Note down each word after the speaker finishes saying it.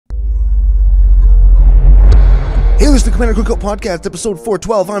Hey, this is the Commander Cookout Podcast, episode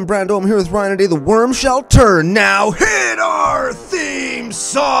 412. I'm Brando. I'm here with Ryan today. The Wurm shall turn. Now hit our theme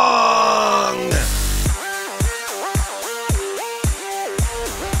song!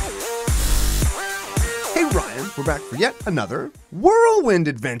 Hey, Ryan. We're back for yet another whirlwind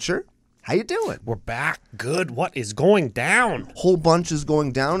adventure. How you doing? We're back. Good. What is going down? Whole bunch is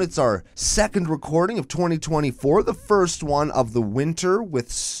going down. It's our second recording of 2024, the first one of the winter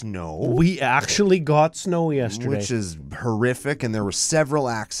with snow. We actually got snow yesterday. Which is horrific, and there were several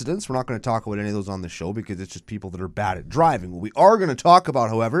accidents. We're not going to talk about any of those on the show because it's just people that are bad at driving. What we are going to talk about,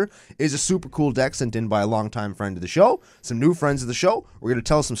 however, is a super cool deck sent in by a longtime friend of the show, some new friends of the show. We're going to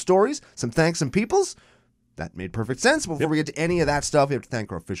tell some stories, some thanks, some peoples. That made perfect sense. Before we get to any of that stuff, we have to thank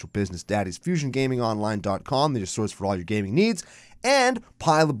our official business daddies, FusionGamingOnline.com. They're your source for all your gaming needs. And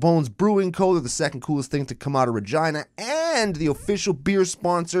Pile of Bones Brewing Co. They're the second coolest thing to come out of Regina. And the official beer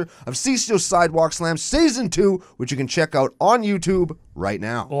sponsor of CCO Sidewalk Slam Season 2, which you can check out on YouTube right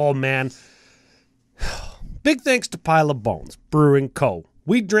now. Oh, man. Big thanks to Pile of Bones Brewing Co.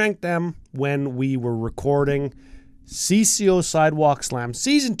 We drank them when we were recording CCO Sidewalk Slam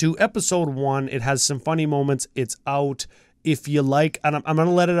Season 2, Episode 1. It has some funny moments. It's out. If you like, and I'm going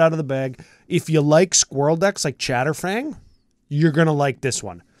to let it out of the bag, if you like squirrel decks like Chatterfang, you're going to like this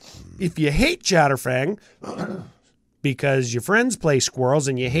one. If you hate Chatterfang because your friends play squirrels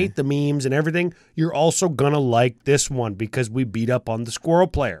and you hate the memes and everything, you're also going to like this one because we beat up on the squirrel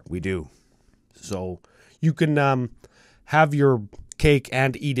player. We do. So you can have your cake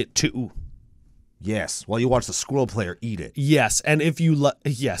and eat it too. Yes, while you watch the squirrel player eat it. Yes, and if you while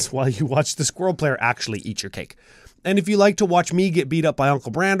you watch the squirrel player actually eat your cake. And if you like to watch me get beat up by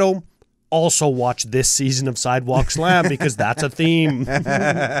Uncle Brando, also watch this season of Sidewalk Slam because that's a theme.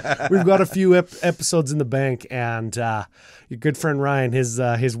 We've got a few episodes in the bank, and your good friend Ryan,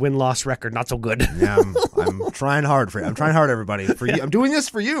 his win-loss record, not so good. Yeah, I'm trying hard for you. I'm trying hard, everybody. For you. I'm doing this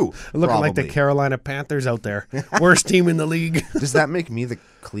for you. Looking like the Carolina Panthers out there. Worst team in the league. Does that make me the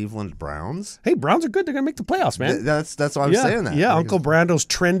Cleveland Browns? Hey, Browns are good. They're going to make the playoffs, man. That's why I'm saying that. Yeah, Uncle Brando's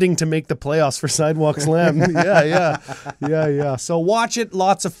trending to make the playoffs for Sidewalk Slam. Yeah. So watch it.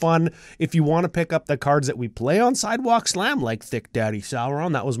 Lots of fun. If you want to pick up the cards that we play on Sidewalk Slam, like Thick Daddy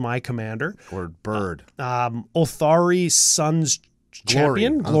Sauron, that was my commander. Or Bird. Othari Sun's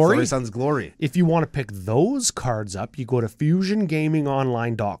Champion, Glory. Othari Sun's Glory. If you want to pick those cards up, you go to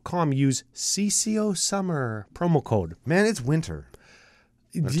FusionGamingOnline.com. Use CCO Summer promo code. Man, it's winter.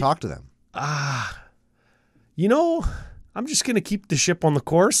 Talk to them. You know, I'm just going to keep the ship on the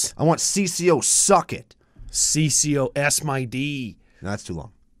course. I want CCO Suck It. CCO S my D. No, that's too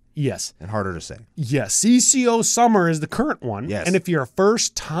long. Yes. And harder to say. Yes. CCO Summer is the current one. Yes. And if you're a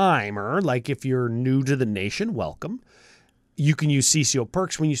first timer, like if you're new to the nation, welcome. You can use CCO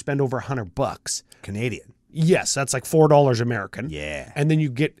perks when you spend over $100. Canadian. Yes. That's like $4 American. Yeah. And then you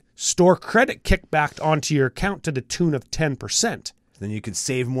get store credit kickbacked onto your account to the tune of 10%. Then you could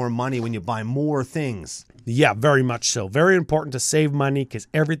save more money when you buy more things. Yeah, very much so. Very important to save money because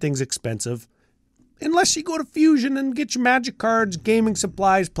everything's expensive. Unless you go to Fusion and get your magic cards, gaming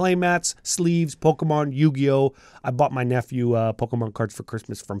supplies, playmats, sleeves, Pokemon, Yu-Gi-Oh! I bought my nephew Pokemon cards for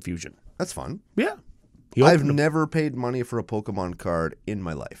Christmas from Fusion. That's fun. Yeah. I've never paid money for a Pokemon card in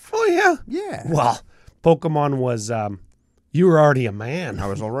my life. Oh, yeah? Yeah. Well, Pokemon was, you were already a man. I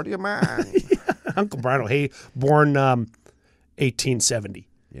was already a man. Uncle Brando, hey, born 1870.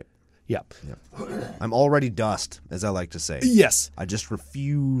 Yep. I'm already dust, as I like to say. Yes. I just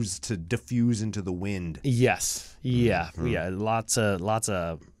refuse to diffuse into the wind. Yes. Yeah. Yeah. Lots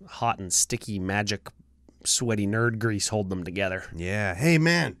of hot and sticky magic sweaty nerd grease hold them together. Yeah. Hey,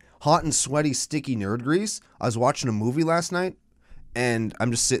 man. Hot and sweaty sticky nerd grease. I was watching a movie last night, and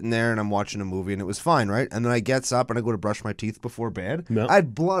I'm just sitting there, and I'm watching a movie, and it was fine, right? And then I gets up, and I go to brush my teeth before bed. No. I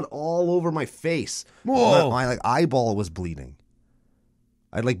had blood all over my face. Whoa. My eyeball was bleeding.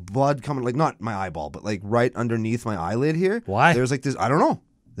 I had blood coming, not my eyeball, but right underneath my eyelid here. Why? There's this, I don't know.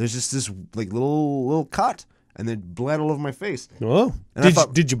 There's just this little cut, and then bled all over my face. Oh. And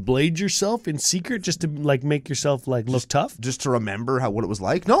Did you blade yourself in secret just to make yourself look tough? Just to remember what it was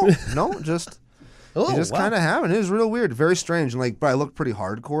like? No, just... Oh, it just kind of happened. It was real weird, very strange. And but I looked pretty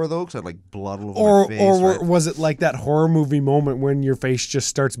hardcore though, because I had blood all over my face. Or was it like that horror movie moment when your face just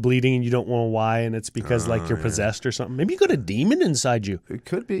starts bleeding and you don't know why, and it's because you're possessed or something? Maybe you got a demon inside you. It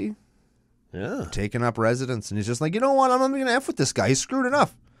could be. Yeah, taking up residence, and he's just you know what? I'm not going to f with this guy. He's screwed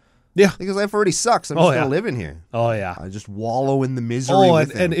enough. Yeah. Because life already sucks. I'm just going to live in here. Oh, yeah. I just wallow in the misery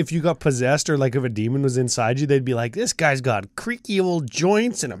with him. And if you got possessed or if a demon was inside you, they'd be like, this guy's got creaky old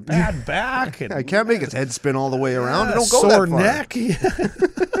joints and a bad back. And I can't make his head spin all the way around. Yeah, It don't go that far. neck.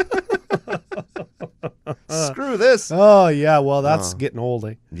 Screw this. Oh, yeah. Well, that's getting old,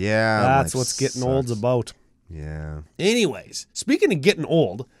 eh? Yeah. That's life what's getting sucks. old's about. Yeah. Anyways, speaking of getting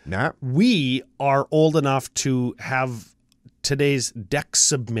old, Nah. we are old enough to have today's deck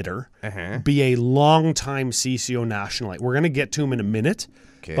submitter be a longtime CCO Nationalite. We're going to get to him in a minute.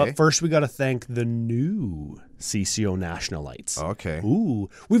 Okay. But first, we got to thank the new CCO Nationalites. Okay. Ooh.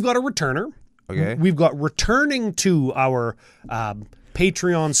 We've got a returner. Okay. We've got returning to our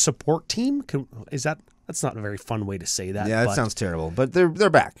Patreon support team. That's not a very fun way to say that. Yeah, that sounds terrible. But they're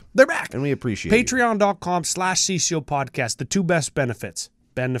back. They're back. And we appreciate it. Patreon.com/CCO Podcast. The two best benefits.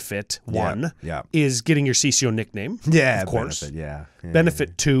 Benefit one is getting your CCO nickname. Yeah, of course. Benefit, yeah.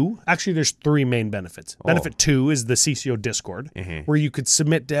 Benefit two, actually, there's three main benefits. Benefit two is the CCO Discord, where you could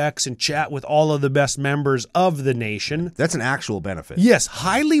submit decks and chat with all of the best members of the nation. That's an actual benefit. Yes,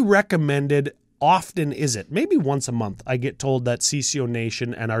 highly recommended. Often is it? Maybe once a month I get told that CCO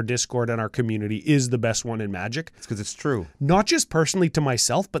Nation and our Discord and our community is the best one in Magic. It's because it's true. Not just personally to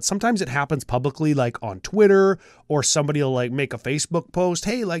myself, but sometimes it happens publicly, like on Twitter, or somebody will like make a Facebook post.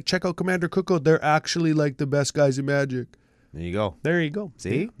 Hey, like check out Commander Cookout. They're actually like the best guys in Magic. There you go. There you go.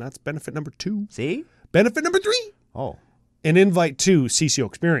 See? That's benefit number two. See? Benefit number three. Oh. An invite to CCO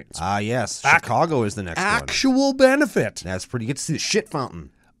Experience. Ah, yes. Chicago is the next one. Actual benefit. That's pretty. You get to see the shit fountain.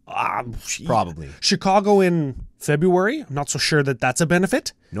 Probably. Chicago in February. I'm not so sure that that's a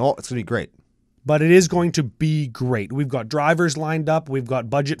benefit. No, it's going to be great. But it is going to be great. We've got drivers lined up. We've got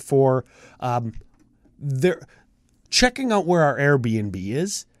budget for checking out where our Airbnb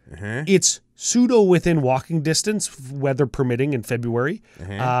is. It's pseudo within walking distance, weather permitting, in February.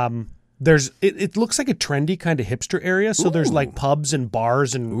 It looks like a trendy kind of hipster area. So there's like pubs and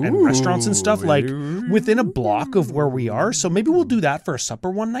bars and restaurants and stuff like within a block of where we are. So maybe we'll do that for a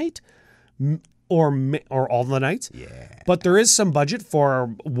supper one night. Or all the nights. Yeah. But there is some budget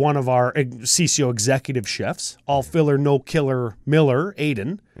for one of our CCO executive chefs, all filler, no killer Miller,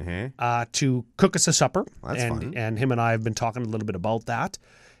 Aiden, to cook us a supper. That's fun. And him and I have been talking a little bit about that.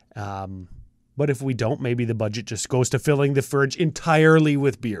 But if we don't, maybe the budget just goes to filling the fridge entirely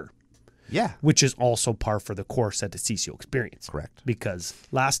with beer. Yeah. Which is also par for the course at the CCO Experience. Correct. Because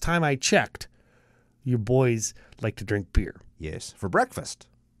last time I checked, you boys like to drink beer. Yes. For breakfast.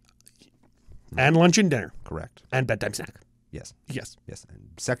 And lunch and dinner. Correct. And bedtime snack. Yes. Yes. Yes. And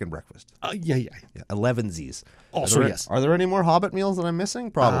second breakfast. Yeah. 11sies. Also, yes. Are there any more Hobbit meals that I'm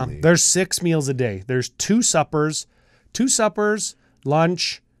missing? Probably. There's 6 meals a day. There's two suppers,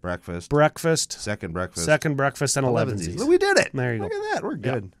 lunch, breakfast, second breakfast, and 11sies. We did it. There you go. Look at that. We're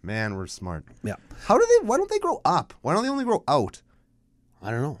good. Man, we're smart. Yeah. Why don't they grow up? Why don't they only grow out? I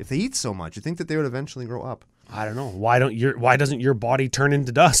don't know. If they eat so much, you think that they would eventually grow up. I don't know. Why doesn't your body turn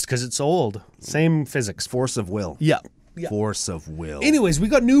into dust? Because it's old. Same physics. Force of will. Yeah. Force of will. Anyways, we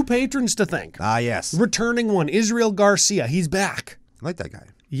got new patrons to thank. Ah, yes. Returning one, Israel Garcia. He's back. I like that guy.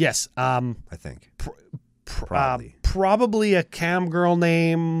 Yes. I think. Probably a cam girl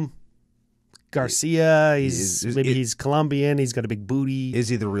name. Garcia. He's Colombian. He's got a big booty. Is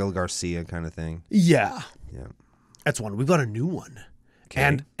he the real Garcia kind of thing? Yeah. Yeah. That's one. We've got a new one.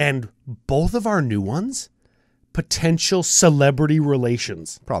 Okay. And both of our new ones, potential celebrity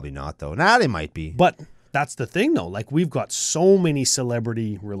relations. Probably not, though. Nah, they might be. But that's the thing, though. Like, we've got so many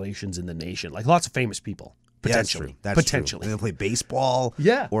celebrity relations in the nation. Like, lots of famous people. Potentially. Yeah, that's potentially. True. They play baseball.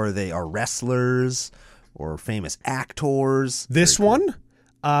 Yeah. Or they are wrestlers or famous actors. This one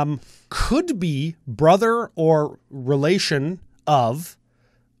could be brother or relation of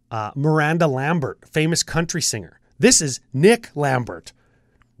Miranda Lambert, famous country singer. This is Nick Lambert.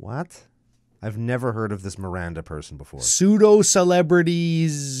 What? I've never heard of this Miranda person before. Pseudo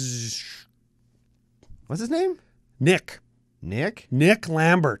celebrities. What's his name? Nick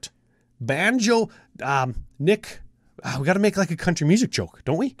Lambert. Banjo. Nick. We got to make like a country music joke,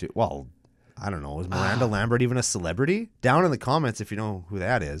 don't we? Well, I don't know. Is Miranda Lambert even a celebrity? Down in the comments if you know who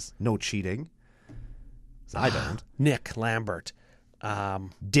that is. No cheating. I don't. Nick Lambert.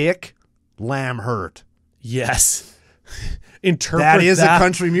 Dick Lambert. Yes. Interpret that is a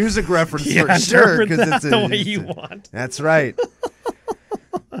country music reference for sure. Because it's the way you want. That's right.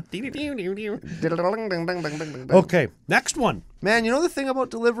 Okay, next one. Man, you know the thing about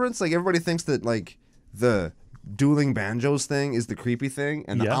Deliverance? Like, everybody thinks that, like, the dueling banjos thing is the creepy thing,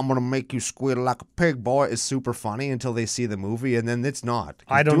 and the I'm gonna make you squeal like a pig, boy, is super funny until they see the movie, and then it's not.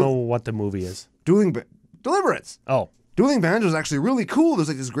 I don't know what the movie is. Deliverance. Oh. Dueling banjos is actually really cool. There's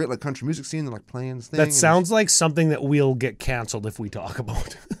like this great like country music scene. They're like playing this thing. That sounds like something that we'll get canceled if we talk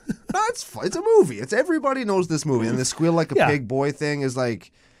about. No, it's a movie. It's everybody knows this movie. And the squeal like a pig boy thing is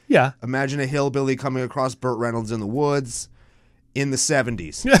like, imagine a hillbilly coming across Burt Reynolds in the woods. in the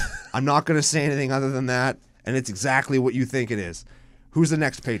 70s. I'm not going to say anything other than that, and it's exactly what you think it is. Who's the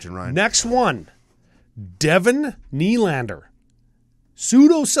next patron, Ryan? Next one, Devin Nylander.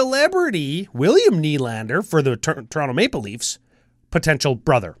 Pseudo-celebrity William Nylander for the Toronto Maple Leafs. Potential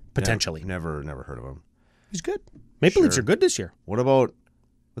brother, potentially. Never heard of him. He's good. Maple Leafs are good this year. What about,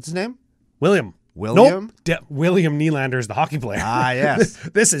 what's his name? William. William? Nope. William Nylander is the hockey player. Ah, yes.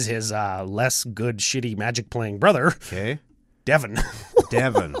 This is his less good, shitty Magic playing brother. Okay. Devin.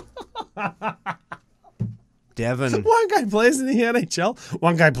 Devin. One guy plays in the NHL.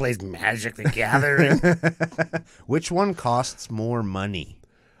 One guy plays Magic the Gathering. Which one costs more money?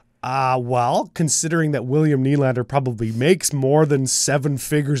 Well, considering that William Nylander probably makes more than 7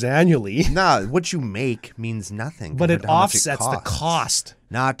 figures annually. Nah, what you make means nothing. But it compared to how much offsets the cost.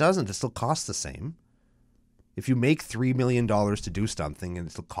 Nah, it doesn't. It still costs the same. If you make $3 million to do something and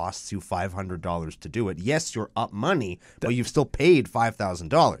it still costs you $500 to do it, yes, you're up money, but you've still paid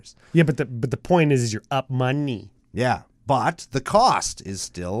 $5,000. Yeah, but the point is you're up money. Yeah, but the cost is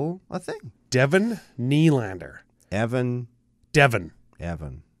still a thing. Devin Nylander. Devin.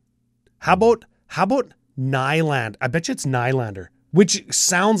 How about Nyland? I bet you it's Nylander, which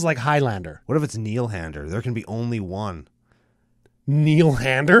sounds like Highlander. What if it's Neil Hander? There can be only one. Neil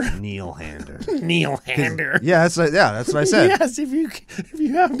Hander? Neil Hander. Neil Hander. Yeah, that's what I said. Yes, if you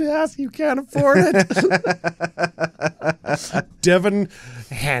have to ask, you can't afford it. Devin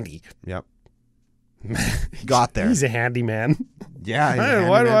Handy. Yep. Got there. He's a handyman. Yeah. Hey,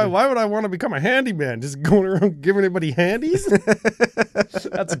 why would I want to become a handyman? Just going around giving anybody handies?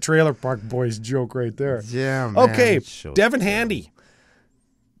 That's a Trailer Park Boys joke right there. Yeah, man. Okay, Devin Handy.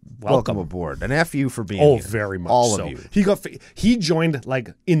 Welcome aboard. An F you for being here. Very much All so. of you. He joined like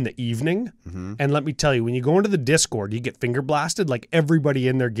in the evening, and let me tell you, when you go into the Discord, you get finger blasted. Like everybody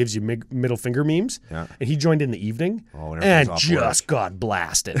in there gives you middle finger memes. Yeah. And he joined in the evening and just got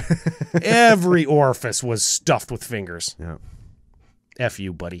blasted. Every orifice was stuffed with fingers. Yeah. F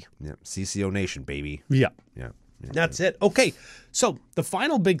you, buddy. Yeah. CCO Nation, baby. Yeah. Yeah. That's it. Okay, so the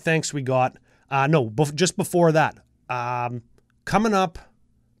final big thanks we got, just before that, coming up,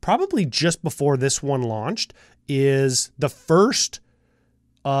 probably just before this one launched, is the first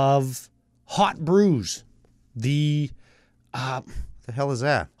of Hot Brews. The hell is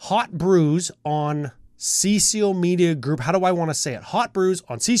that? Hot Brews on CCO Media Group. How do I want to say it? Hot Brews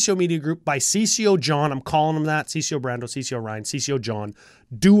on CCO Media Group by CCO John. I'm calling him that. CCO Brando, CCO Ryan, CCO John,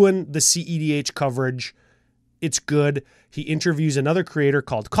 doing the CEDH coverage. It's good. He interviews another creator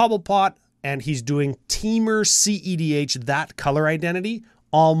called Cobblepot, and he's doing Teamer CEDH, that color identity,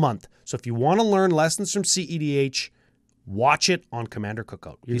 all month. So if you want to learn lessons from CEDH, watch it on Commander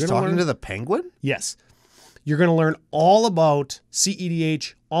Cookout. He's talking to the Penguin? Yes. You're going to learn all about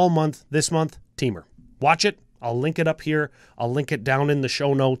CEDH all month, this month, Teamer. Watch it. I'll link it up here. I'll link it down in the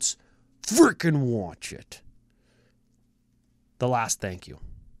show notes. Frickin' watch it. The last thank you.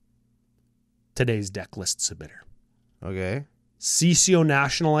 Today's deck list submitter. Okay. CCO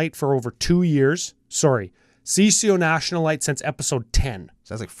Nationalite for over 2 years. Sorry. CCO Nationalite since episode 10.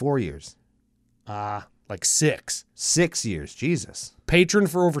 So that's like 4 years. Like 6. 6 years. Jesus. Patron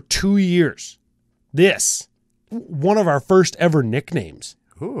for over 2 years. This, one of our first ever nicknames.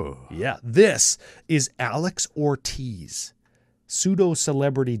 Ooh. Yeah. This is Alex Ortiz.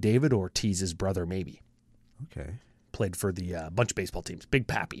 Pseudo-celebrity David Ortiz's brother, maybe. Okay. Played for the bunch of baseball teams. Big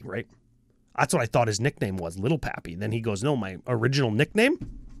Pappy, right? That's what I thought his nickname was, Little Pappy. Then he goes, no, my original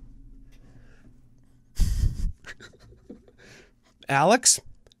nickname? Alex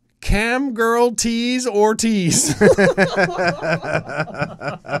Cam Girl Tease Ortiz.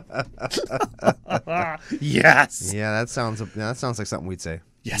 Yes. Yeah, that sounds like something we'd say.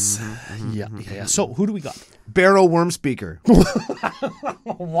 Yes. Yeah. So who do we got? Barrow Wurmspeaker.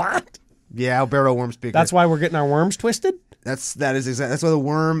 What? Yeah, Barrow Wurmspeaker. That's why we're getting our worms twisted? That's why the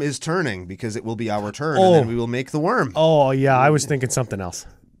worm is turning, because it will be our turn, and then we will make the worm. Oh yeah, I was thinking something else.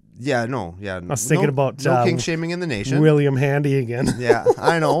 Yeah, I was thinking about no king shaming in the nation. William Handy again. Yeah,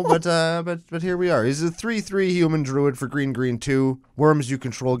 I know, but here we are. He's a 3/3 human druid for green 2. Worms you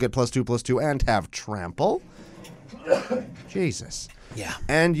control get +2/+2 and have trample. Jesus. Yeah.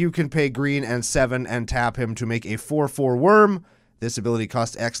 And you can pay green and 7 and tap him to make a 4/4 worm. This ability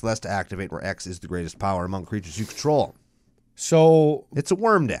costs X less to activate, where X is the greatest power among creatures you control. So it's a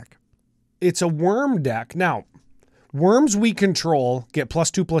worm deck. It's a worm deck. Now, worms we control get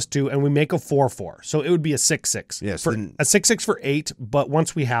 +2/+2, and we make a 4/4. So it would be a 6/6. Yes. A 6/6 for 8, but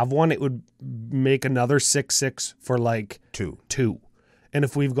once we have one, it would make another 6/6 for like 2. And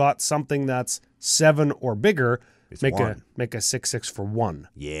if we've got something that's 7 or bigger, make a 6/6 for 1.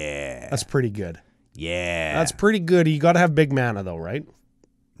 Yeah. That's pretty good. Yeah. That's pretty good. You got to have big mana, though, right?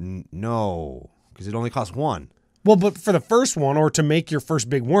 No, because it only costs 1. Well, but for the first one, or to make your first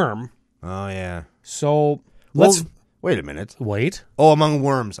big worm. Oh, yeah. So Well, wait a minute. Wait. Oh, among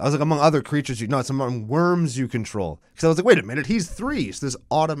worms. I was like, among other creatures. No, it's among worms you control. Because I was like, wait a minute, he's 3, so this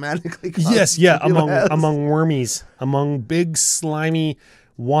automatically costs Yes, yeah, 3 less. among wormies. Among big, slimy,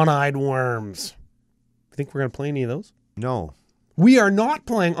 one-eyed worms. You think we're going to play any of those? No, We are not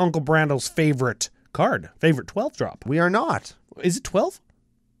playing Uncle Brando's favorite card. Favorite 12 drop. we are not. Is it 12?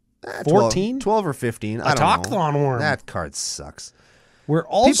 14? 12 or 15. I don't know. Talkthon worm. That card sucks. We're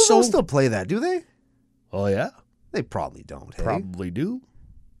People also... don't still play that, do they? Oh, yeah? They probably don't, hey? Probably do.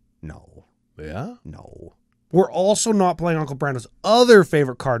 No. Yeah? No. We're also not playing Uncle Brando's other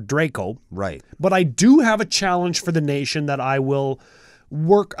favorite card, Draco. Right. But I do have a challenge for the nation that I will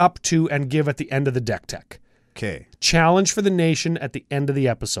work up to and give at the end of the deck tech. Okay. Challenge for the nation at the end of the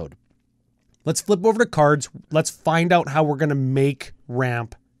episode. Let's flip over to cards. Let's find out how we're going to make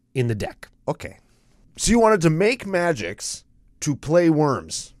ramp in the deck. Okay. So you wanted to make magics to play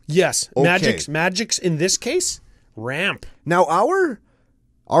worms. Yes. Okay. Magics in this case, ramp. Now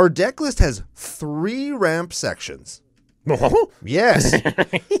our deck list has 3 ramp sections. Yes.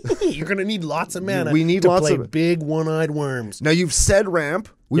 You're going to need lots of mana We need to lots play of- big one-eyed worms. Now you've said ramp.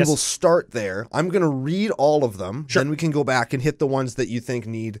 We Yes. will start there. I'm going to read all of them. Sure. Then we can go back and hit the ones that you think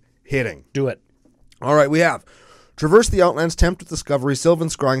need hitting. Do it. All right, we have Traverse the Outlands, Tempt with Discovery, Sylvan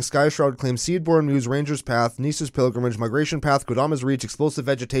Scrying, Sky Shroud Claim, Seedborn Muse, Ranger's Path, Nisa's Pilgrimage, Migration Path, Kodama's Reach, Explosive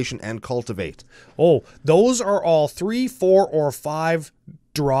Vegetation, and Cultivate. Oh, those are all 3, 4, or 5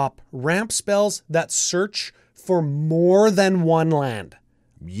 drop ramp spells that search for more than one land.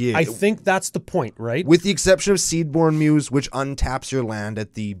 Yeah. I think that's the point, right? With the exception of Seedborn Muse, which untaps your land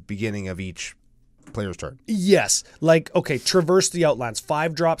at the beginning of each player's turn. Yes. Like, okay, Traverse the Outlands.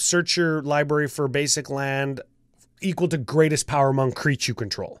 5 drop, search your library for basic land equal to greatest power among creatures you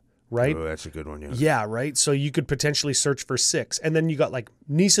control, right? Oh, that's a good one, yeah. Yeah, right? So you could potentially search for 6. And then you got like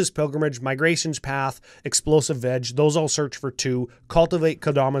Nisa's Pilgrimage, Migration's Path, Explosive Veg. Those all search for 2. Cultivate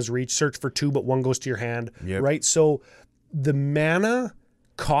Kodama's Reach, search for 2, but 1 goes to your hand, Yep. right? So the mana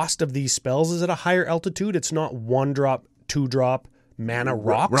cost of these spells is at a higher altitude. It's not 1 drop, 2 drop mana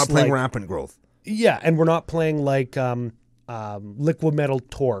rocks. We're not playing like- Rampant Growth. Yeah, and we're not playing like Liquid Metal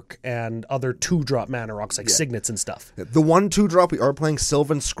Torque and other 2 drop mana rocks like Signets and stuff. The 1/2 drop we are playing,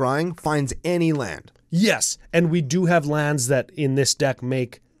 Sylvan Scrying, finds any land. Yes, and we do have lands that in this deck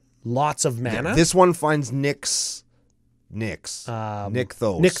make lots of mana. This one finds Nyx. Nixthos.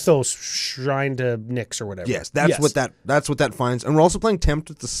 Nixthos, Shrine to Nyx or whatever. Yes, that's what that finds. And we're also playing Tempt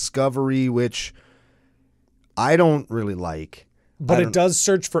with Discovery, which I don't really like. But it does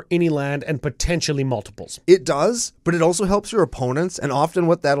search for any land and potentially multiples. It does, but it also helps your opponents. And often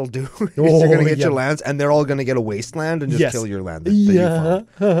what that'll do is you're going to get your lands, and they're all going to get a wasteland and just kill your land. That you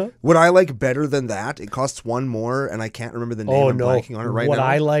farm. What I like better than that, it costs 1 more, and I can't remember the name. I'm blanking on it right now. What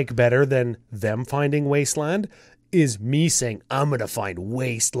I like better than them finding wasteland is me saying, I'm going to find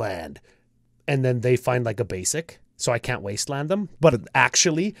wasteland. And then they find like a basic. So I can't wasteland them. But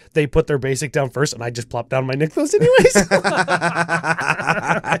actually, they put their basic down first, and I just plop down my Nixthos anyways.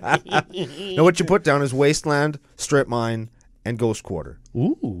 Now what you put down is Wasteland, Strip Mine, and Ghost Quarter.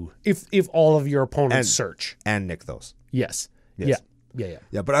 Ooh. If all of your opponents search. And Nixthos. Yes. Yes. Yeah.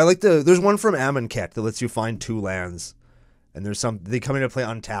 Yeah, but I like there's one from Amonkhet that lets you find 2 lands. And there's they come into play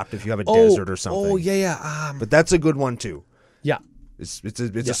untapped if you have a desert or something. Oh, yeah. But that's a good one too. Yeah. It's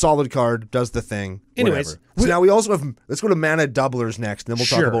a solid card, does the thing. Anyways, whatever. So now we also have, let's go to mana doublers next, and then we'll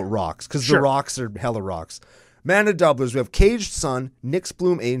talk Sure. about rocks, because Sure. the rocks are hella rocks. Mana doublers, we have Caged Sun,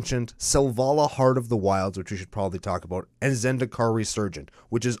 Nyxbloom Ancient, Selvala Heart of the Wilds, which we should probably talk about, and Zendikar Resurgent,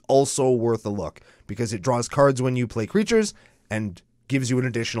 which is also worth a look, because it draws cards when you play creatures, and gives you an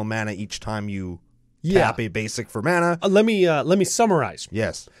additional mana each time you tap a basic for mana. Let me summarize.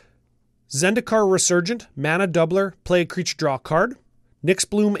 Yes. Zendikar Resurgent, mana doubler, play a creature, draw a card.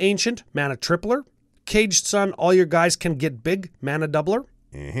 Nyxbloom Ancient, mana tripler. Caged Sun, all your guys can get big, mana doubler.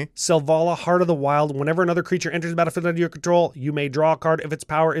 Selvala, Heart of the Wild, whenever another creature enters the battlefield under your control, you may draw a card if its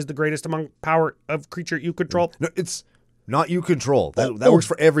power is the greatest among power of creature you control. No, it's not you control. That works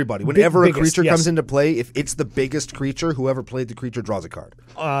for everybody. Whenever a creature comes into play, if it's the biggest creature, whoever played the creature draws a card.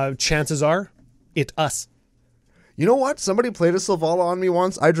 Chances are, us. You know what? Somebody played a Selvala on me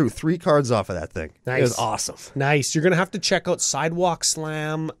once. I drew 3 cards off of that thing. Nice. It was awesome. Nice. You're going to have to check out Sidewalk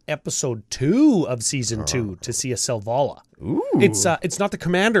Slam episode 2 of season 2 to see a Selvala. Ooh. It's not the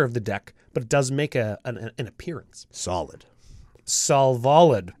commander of the deck, but it does make an appearance. Solid.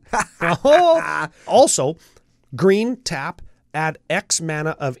 Salvalid. Also, green tap, Add X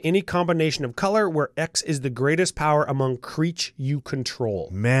mana of any combination of color where X is the greatest power among creatures you control.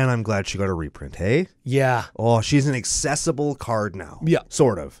 Man, I'm glad she got a reprint, hey? Yeah. Oh, she's an accessible card now. Yeah.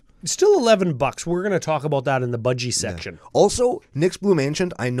 Sort of. Still $11. We're going to talk about that in the budgie section. Also, Nyx Bloom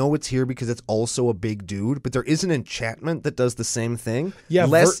Ancient, I know it's here because it's also a big dude, but there is an enchantment that does the same thing. Yeah,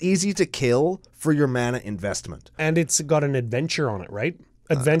 Less easy to kill for your mana investment. And it's got an adventure on it, right?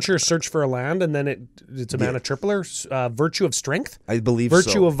 Adventure, search for a land, and then it's a mana tripler. Virtue of Strength? I believe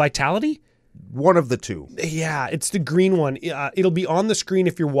Virtue of Vitality? One of the two. Yeah, it's the green one. It'll be on the screen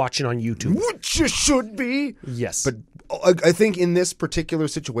if you're watching on YouTube. Which you should be. Yes. But I think in this particular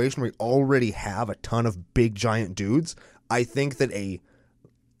situation, we already have a ton of big giant dudes. I think that a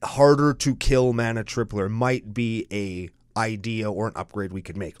harder to kill mana tripler might be a idea or an upgrade we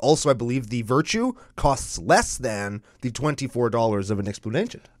could make. Also, I believe the Virtue costs less than the $24 of an Nyx Bloom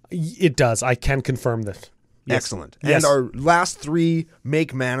Ancient. It does. I can confirm this. Yes. Excellent. Yes. And our last 3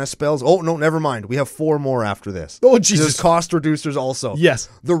 make mana spells. Oh, no, never mind. We have 4 more after this. Oh, Jesus. There's cost reducers also. Yes.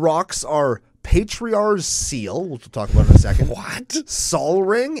 The rocks are Patriarch's Seal, which we'll talk about in a second. What? Sol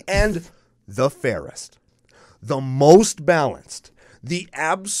Ring, and the Fairest. The most balanced. The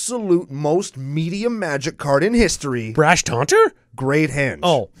absolute most medium magic card in history. Brash Taunter? Great Henge.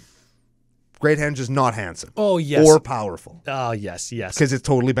 Oh. Great Henge is not handsome. Oh, yes. Or powerful. Oh, yes, yes. Because it's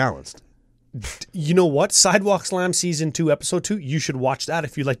totally balanced. You know what? Sidewalk Slam Season 2, Episode 2, you should watch that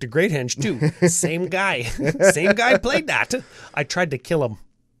if you like the Great Henge, too. Same guy. Same guy played that. I tried to kill him.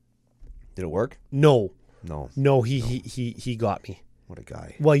 Did it work? No. No, he got me. What a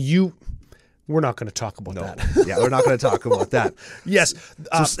guy. Well, we're not going to talk about that. Yeah, we're not going to talk about that. Yes.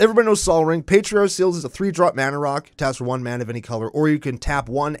 So everybody knows Sol Ring. Patriarch's Seal is a 3-drop mana rock. It taps for 1 mana of any color, or you can tap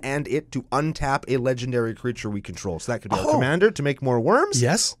 1 and it to untap a legendary creature we control. So that could be our commander to make more worms.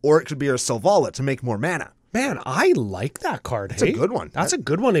 Yes. Or it could be our Selvala to make more mana. Man, I like that card. It's a good one. That's a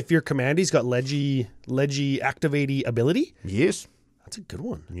good one if your commander's got leggy activating ability. Yes. That's a good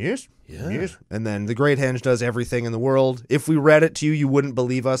one. Yes. Yeah. Yes. And then the Great Henge does everything in the world. If we read it to you, you wouldn't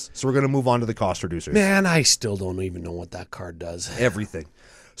believe us. So we're going to move on to the cost reducers. Man, I still don't even know what that card does. Everything.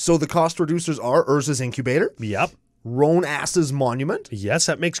 So the cost reducers are Urza's Incubator. Yep. Roan Ass's Monument. Yes,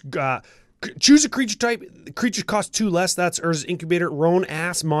 that makes... choose a creature type. The creatures cost 2 less. That's Urza's Incubator. Roan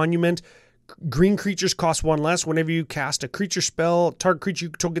Ass Monument. Green creatures cost 1 less. Whenever you cast a creature spell, target creature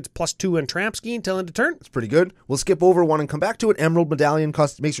you control gets +2 and Tramp Ski until end of turn. It's pretty good. We'll skip over one and come back to it. Emerald Medallion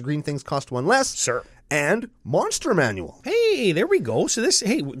makes your green things cost 1 less. Sure. And Monster Manual. Hey, there we go. So this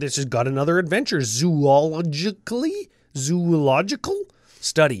has got another adventure. Zoological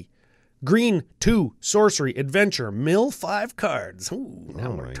study. Green 2 sorcery adventure. Mill 5 cards. Ooh,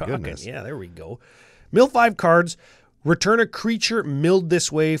 now we're talking. Goodness. Yeah, there we go. Mill 5 cards. Return a creature milled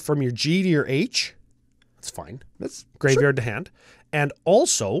this way from your G to your H. That's fine. That's Graveyard to hand. And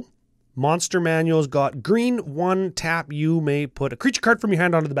also, Monster Manual's got green 1 tap. You may put a creature card from your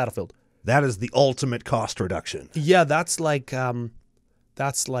hand onto the battlefield. That is the ultimate cost reduction. Yeah, that's like Elvish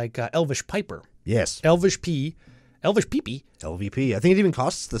Piper. Yes. Elvish PP. LVP. I think it even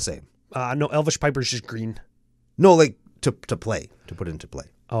costs the same. No, Elvish Piper's just green. No, like to put into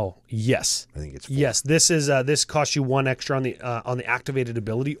play. Oh, yes. I think it's 4. Yes, this costs you 1 extra on the activated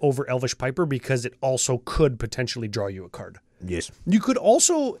ability over Elvish Piper because it also could potentially draw you a card. Yes. You could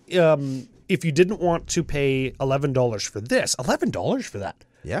also, if you didn't want to pay $11 for this, $11 for that.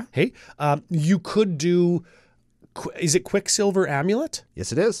 Yeah. Hey, you could do, is it Quicksilver Amulet?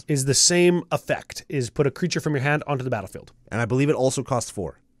 Yes, it is. Is the same effect, is put a creature from your hand onto the battlefield. And I believe it also costs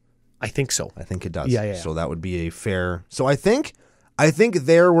 4. I think so. I think it does. Yeah. So that would be a fair. So I think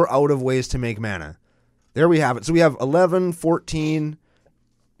there we're out of ways to make mana. There we have it. So we have 11, 14,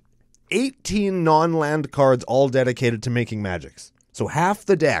 18 non-land cards all dedicated to making magics. So half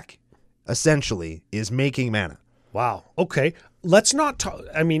the deck, essentially, is making mana. Wow. Okay. Let's not talk.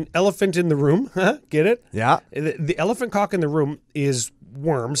 I mean, elephant in the room. Get it? Yeah. The elephant cock in the room is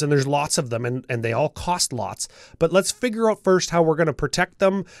worms, and there's lots of them, and they all cost lots. But let's figure out first how we're going to protect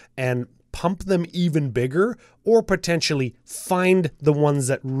them and pump them even bigger, or potentially find the ones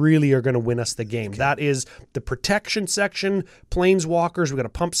that really are going to win us the game. Okay. That is the protection section, planeswalkers, we've got a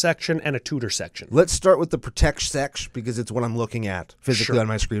pump section, and a tutor section. Let's start with the protect section because it's what I'm looking at physically on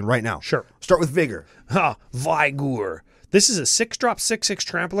my screen right now. Sure. Start with Vigor. Vigor. This is a 6-drop, 6/6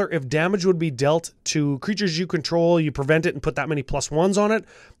 trampler. If damage would be dealt to creatures you control, you prevent it and put that many +1s on it.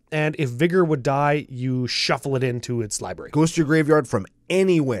 And if Vigor would die, you shuffle it into its library. Goes to your graveyard from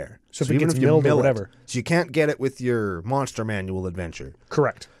anywhere. So if it gets milled or whatever. So you can't get it with your Monster Manual adventure.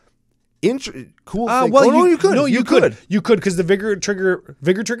 Correct. Cool thing. Well, you could. No, you could. You could because the Vigor trigger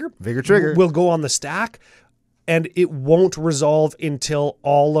will go on the stack. and it won't resolve until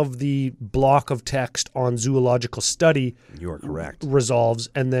all of the block of text on zoological study You are correct. resolves,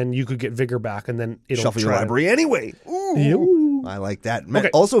 and then you could get Vigor back, and then it'll Shuffle your try to- library anyway. Ooh. Ew. I like that. Okay.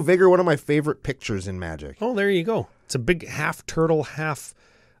 Also, Vigor, one of my favorite pictures in Magic. Oh, there you go. It's a big half turtle, half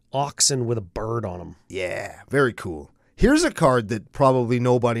oxen with a bird on him. Yeah, very cool. Here's a card that probably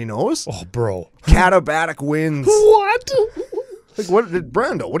nobody knows. Oh, bro. Catabatic Winds. What? Like,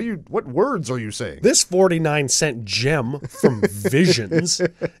 Brando, what words are you saying? This 49-cent gem from Visions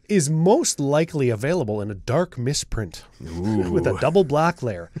is most likely available in a dark misprint with a double black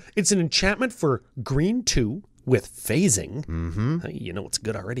layer. It's an enchantment for green 2 with phasing. Mm-hmm. You know it's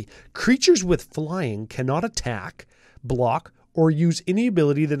good already. Creatures with flying cannot attack, block, or use any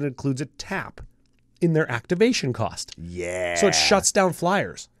ability that includes a tap in their activation cost. Yeah. So it shuts down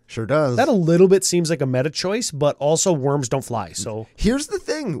flyers. Sure does. That a little bit seems like a meta choice, but also worms don't fly. So Here's the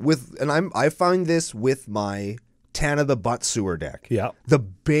thing I find this with my Tana the Butt Sewer deck. yeah. The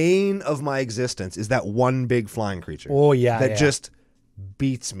bane of my existence is that one big flying creature. Oh yeah. That yeah. just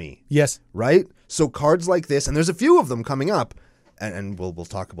beats me. Yes. Right? So cards like this, and there's a few of them coming up, and we'll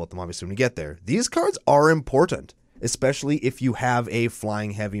talk about them obviously when we get there. These cards are important, especially if you have a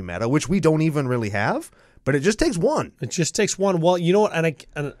flying heavy meta, which we don't even really have, but it just takes one. It just takes one. Well, you know what?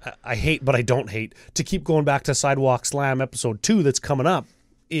 And I hate, but I don't hate to keep going back to Sidewalk Slam episode 2 that's coming up.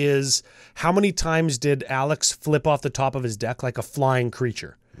 Is how many times did Alex flip off the top of his deck like a flying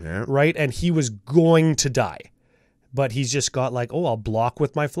creature? Yeah. Right? And he was going to die. But he's just got like, oh, I'll block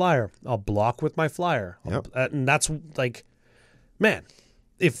with my flyer. I'll block with my flyer. Yep. And that's like, man,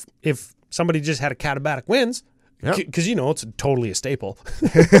 if somebody just had a Catabatic Winds, Yep. because you know it's totally a staple.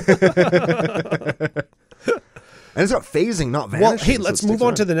 And it's got phasing, not vanishing. Well, hey, so let's it move sticks on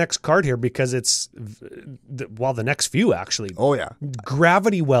around. to the next card here because it's, the next few actually. Oh, yeah.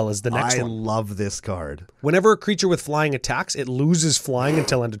 Gravity Well is the next I one. love this card. Whenever a creature with flying attacks, it loses flying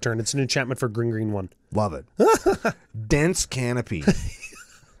until end of turn. It's an enchantment for green 1. Love it. Dense Canopy.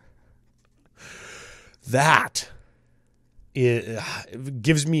 That it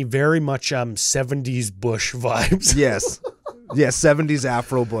gives me very much 70s Bush vibes. Yes. Yes, 70s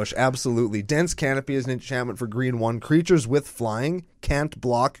Afro Bush. Absolutely. Dense Canopy is an enchantment for green 1. Creatures with flying can't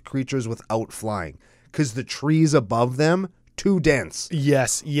block creatures without flying because the trees above them, too dense.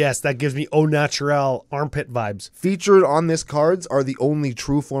 Yes, that gives me au naturel armpit vibes. Featured on this cards are the only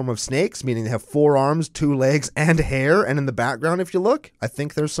true form of snakes, meaning they have 4 arms, 2 legs, and hair. And in the background, if you look, I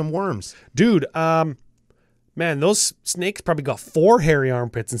think there's some worms. Dude, man, those snakes probably got 4 hairy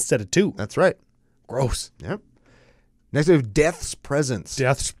armpits instead of 2. That's right. Gross. Yep. Next we have Death's Presence.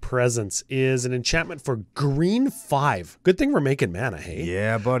 Death's Presence is an enchantment for green 5. Good thing we're making mana, hey?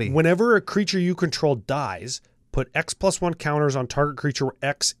 Yeah, buddy. Whenever a creature you control dies, put X+1 counters on target creature where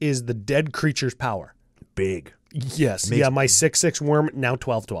X is the dead creature's power. Big. Yes. Yeah, my 6/6 worm, now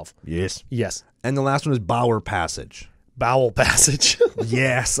 12/12. Yes. Yes. And the last one is Bower Passage. Bowel Passage.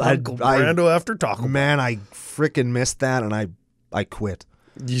 Yes. Uncle Brando after Taco Bell. Man, I freaking missed that, and I quit.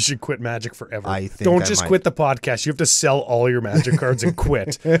 You should quit Magic forever. I think Don't I just might. quit the podcast. You have to sell all your Magic cards and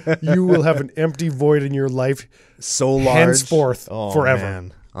quit. You will have an empty void in your life So large. henceforth forever.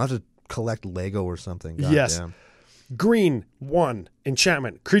 Man. I'll have to collect Lego or something. God Yes. damn. Green 1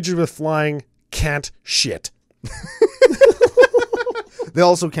 enchantment. Creatures with flying can't shit. They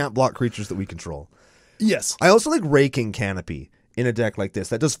also can't block creatures that we control. Yes. I also like Raking Canopy in a deck like this.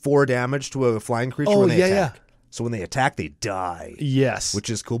 That does 4 damage to a flying creature when they attack. So when they attack, they die. Yes. Which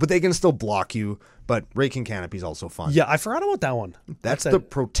is cool. But they can still block you. But Raking Canopy is also fun. Yeah, I forgot about that one. That's the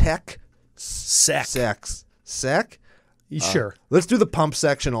Protect Sec. Sec? Sure. Let's do the pump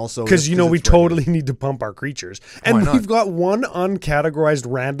section also. Because, you know, we it's right totally need to pump our creatures. And Why not? we've got one uncategorized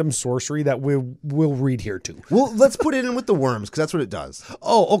random sorcery that we'll read here too. Well, let's put it in with the worms, because that's what it does.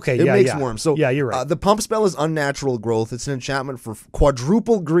 Oh, okay. It yeah, makes yeah. worms. So yeah, you're right. The pump spell is Unnatural Growth. It's an enchantment for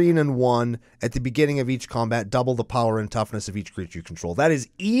quadruple green and 1. At the beginning of each combat, double the power and toughness of each creature you control. That is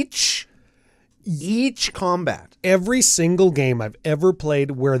each combat. Every single game I've ever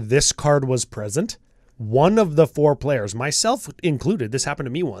played where this card was present, one of the 4 players, myself included, this happened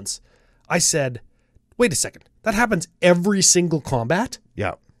to me once, I said, wait a second, that happens every single combat?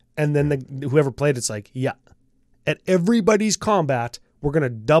 Yeah. And then whoever played it's like, yeah, at everybody's combat, we're going to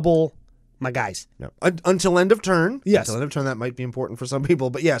double my guys. No. Until end of turn. Yes. Until end of turn, that might be important for some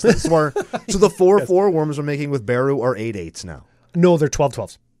people. But yes, that's where. So the 4/4 worms we're making with Baru are 8/8s now. No, they're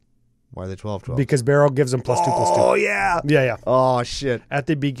 12/12s. Why are they 12/12? Because Barrow gives them +2/+2. Oh, yeah. Yeah. Oh, shit. At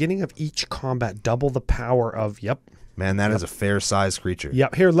the beginning of each combat, double the power of, Man, that is a fair size creature.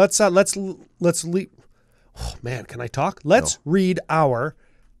 Yep. Here, let's leap. Oh man, can I talk? Let's read our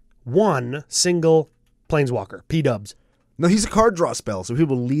one single Planeswalker, P-dubs. No, he's a card draw spell, so he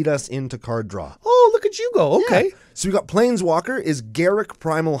will lead us into card draw. Oh, look at you go. Okay. Yeah. So we got Planeswalker is Garruk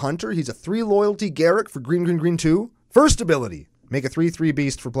Primal Hunter. He's a 3 loyalty Garruk for green 2. First ability, make a 3/3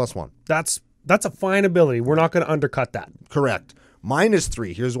 beast for +1. That's a fine ability. We're not going to undercut that. Correct.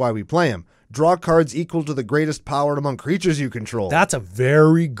 -3, here's why we play him. Draw cards equal to the greatest power among creatures you control. That's a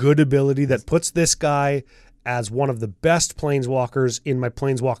very good ability that puts this guy as one of the best Planeswalkers in my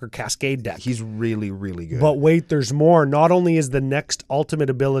Planeswalker Cascade deck. He's really, really good. But wait, there's more. Not only is the next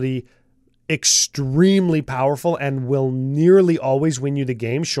ultimate ability extremely powerful and will nearly always win you the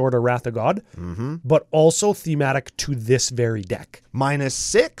game, short of Wrath of God, but also thematic to this very deck.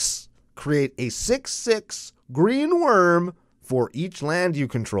 -6, create a 6/6 green worm for each land you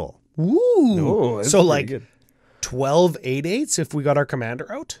control. Ooh. So like good. 12 8/8s if we got our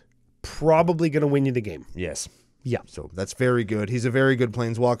commander out. Probably going to win you the game. Yes. Yeah. So that's very good. He's a very good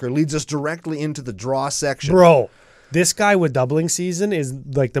Planeswalker. Leads us directly into the draw section. Bro, this guy with doubling season is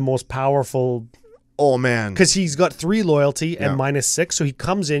like the most powerful. Oh, man. Because he's got 3 loyalty and Yeah. -6. So he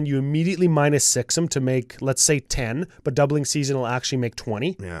comes in, you immediately -6 him to make, let's say, 10. But doubling season will actually make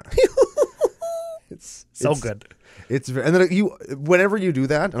 20. Yeah. it's Good. It's and then whenever you do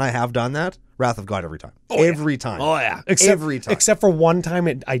that, and I have done that, Wrath of God every time. Every time. Oh, yeah. Every time. Except for one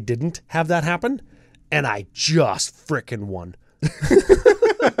time I didn't have that happen. And I just frickin' won.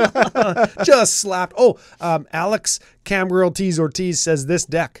 Just slapped. Oh, Alex Camgirl Tees Ortiz says this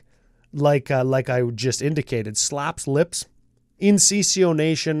deck, like I just indicated, slaps lips in CCO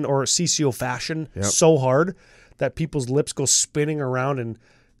Nation or CCO fashion so hard that people's lips go spinning around and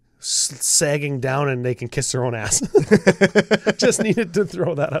sagging down and they can kiss their own ass. Just needed to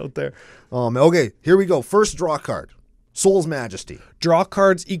throw that out there. Okay, here we go. First draw card. Soul's Majesty. Draw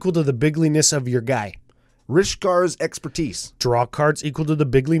cards equal to the bigliness of your guy. Rishgar's Expertise. Draw cards equal to the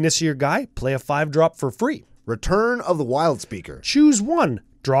bigliness of your guy. Play a 5-drop for free. Return of the Wildspeaker. Choose one.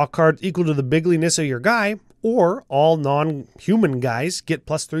 Draw cards equal to the bigliness of your guy, or all non-human guys get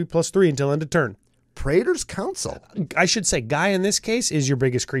 +3/+3 until end of turn. Praetor's Council. I should say guy in this case is your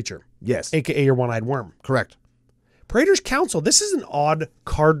biggest creature, Yes, aka your one-eyed worm. correct. Praetor's Council, this is an odd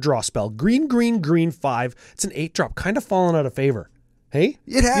card draw spell. Green, 5. It's an 8-drop, kind of fallen out of favor. Hey?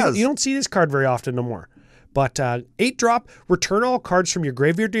 It has. You don't see this card very often no more. But 8-drop, return all cards from your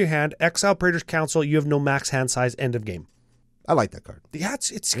graveyard to your hand, exile Praetor's Council, you have no max hand size, end of game. I like that card. Yeah,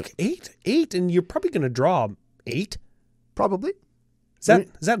 it's 8, and you're probably going to draw 8. Probably.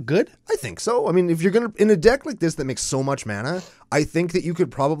 Is that good? I think so. I mean, if you're going to, in a deck like this that makes so much mana, I think that you could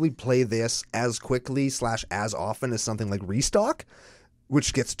probably play this as quickly / as often as something like Restock,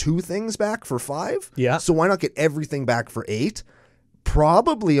 which gets 2 things back for 5. Yeah. So why not get everything back for 8?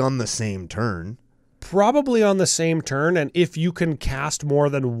 Probably on the same turn. Probably on the same turn, and if you can cast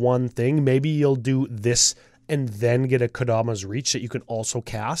more than one thing, maybe you'll do this and then get a Kodama's Reach that you can also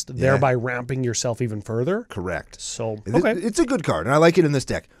cast, thereby ramping yourself even further. Correct. So, okay. It's a good card, and I like it in this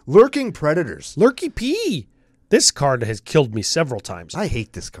deck. Lurking Predators. Lurky P. This card has killed me several times. I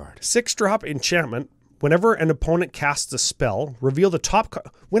hate this card. 6-drop enchantment. Whenever an opponent casts a spell, reveal the top card.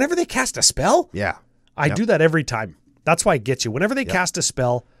 Whenever they cast a spell? Yeah. I do that every time. That's why it gets you. Whenever they cast a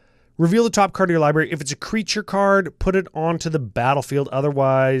spell, reveal the top card of your library. If it's a creature card, put it onto the battlefield.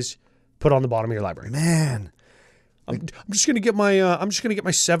 Otherwise, put it on the bottom of your library. Man. I'm just gonna get my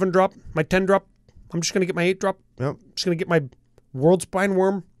 7-drop, my 10-drop. I'm just gonna get my 8-drop. Yep. I'm just gonna get my World Spine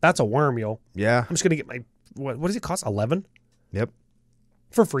Worm. That's a worm, yo. Yeah. I'm just gonna get my what does it cost? 11 Yep.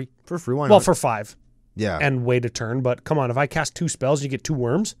 for free. For free, why Well, not? for 5 Yeah. and wait a turn. But come on, if I cast 2 spells, you get 2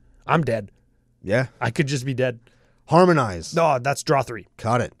 worms. I'm dead. Yeah. I could just be dead. Harmonize. No, that's draw 3.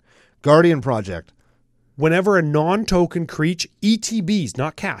 Caught it. Guardian Project. Whenever a non-token creature, ETBs,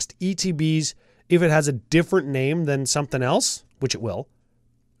 not cast, ETBs, if it has a different name than something else, which it will,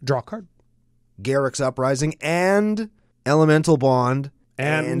 draw a card. Garruk's Uprising and Elemental Bond.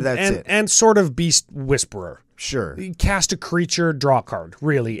 And that's it. And sort of Beast Whisperer. Sure. Cast a creature, draw a card,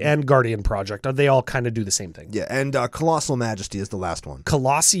 really. And Guardian Project. They all kind of do the same thing. Yeah, and Colossal Majesty is the last one.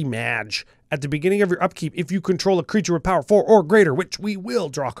 Colossi Mage. At the beginning of your upkeep, if you control a creature with power 4 or greater, which we will,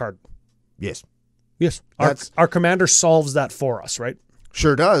 draw a card. Yes. Yes. Our commander solves that for us, right?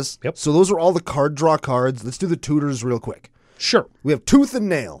 Sure does. Yep. So those are all the card draw cards. Let's do the tutors real quick. Sure. We have Tooth and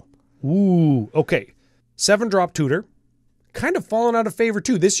Nail. Ooh, okay. 7-drop tutor. Kind of fallen out of favor,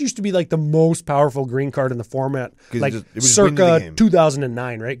 too. This used to be like the most powerful green card in the format. Like it was winning the circa game.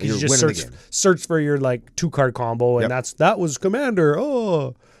 2009, right? Because you You're just winning the game. search for your like 2-card combo, and that was commander.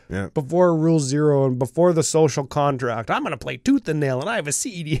 Oh. Yeah. Before Rule 0 and before the social contract, I'm going to play Tooth and Nail, and I have a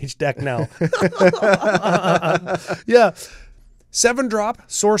CEDH deck now. Yeah. 7-drop,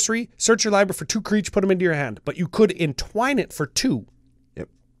 sorcery, search your library for 2 creatures, put them into your hand. But you could entwine it for 2. Yep.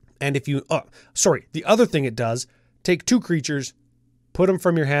 And if you, the other thing it does, take 2 creatures, put them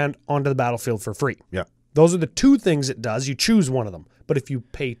from your hand onto the battlefield for free. Yeah. Those are the 2 things it does. You choose one of them. But if you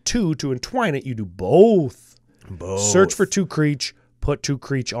pay 2 to entwine it, you do both. Search for 2 creatures, put 2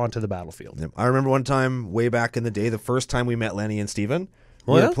 creatures onto the battlefield. Yep. I remember one time way back in the day, the first time we met Lenny and Steven,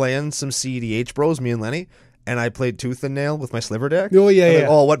 we were playing some CEDH bros, me and Lenny, and I played Tooth and Nail with my sliver deck. Oh, yeah, Like,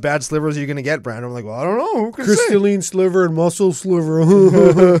 oh, what bad slivers are you going to get, Brandon? I'm like, well, I don't know. Who can Crystalline sliver and muscle sliver.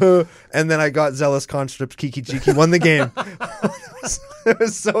 say? And then I got Zealous Conscript, Kiki Chiki, won the game. It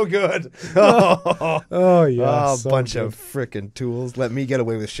was so good. Oh, yeah. A bunch of freaking tools. Let me get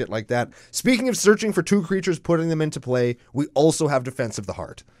away with shit like that. Speaking of searching for 2 creatures, putting them into play, we also have Defense of the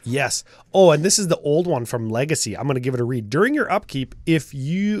Heart. Yes. Oh, and this is the old one from Legacy. I'm going to give it a read. During your upkeep, if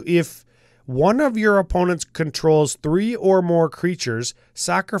one of your opponents controls 3 or more creatures,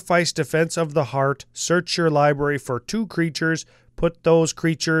 sacrifice Defense of the Heart, search your library for 2 creatures, put those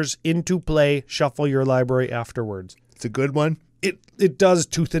creatures into play, shuffle your library afterwards. It's a good one. It does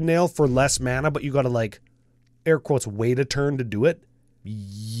Tooth and Nail for less mana, but you got to, like, air quotes, wait a turn to do it.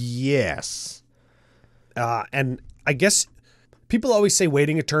 Yes. And I guess people always say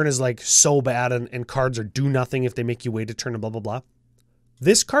waiting a turn is, like, so bad and cards are do nothing if they make you wait a turn and blah, blah, blah.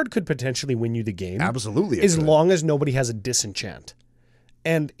 This card could potentially win you the game. Absolutely. As long as nobody has a disenchant.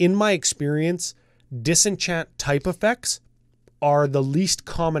 And in my experience, disenchant type effects are the least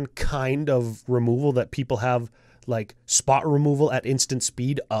common kind of removal that people have, like spot removal at instant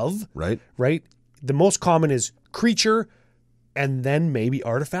speed of. Right. The most common is creature and then maybe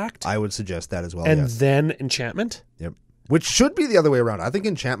artifact. I would suggest that as well. And then enchantment. Yep. Which should be the other way around. I think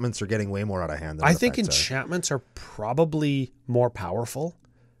enchantments are getting way more out of hand than I think artifacts enchantments are probably more powerful.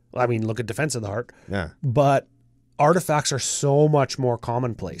 I mean, look at Defense of the Heart. Yeah. But artifacts are so much more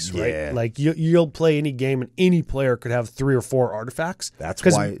commonplace, right? Yeah. Like you'll play any game and any player could have 3 or 4 artifacts. That's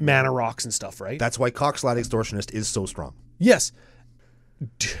because why mana rocks and stuff, right? That's why Cockslide Extortionist is so strong. Yes.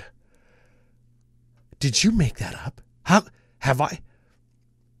 Did you make that up? How have I?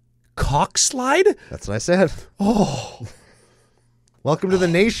 Cockslide? That's what I said. Oh. Welcome to the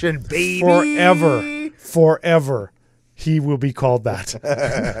nation, baby. Forever. He will be called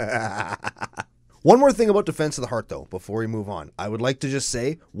that. One more thing about Defense of the Heart, though, before we move on. I would like to just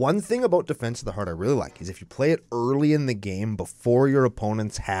say, one thing about Defense of the Heart I really like is if you play it early in the game before your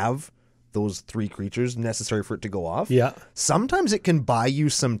opponents have those 3 creatures necessary for it to go off. Yeah. Sometimes it can buy you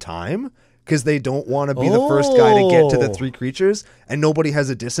some time because they don't want to be the first guy to get to the 3 creatures and nobody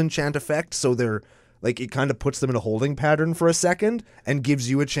has a disenchant effect. So they're like, it kind of puts them in a holding pattern for a second and gives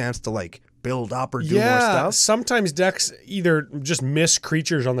you a chance to like build up or do more stuff. Sometimes decks either just miss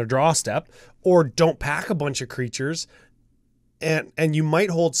creatures on their draw step or don't pack a bunch of creatures, and you might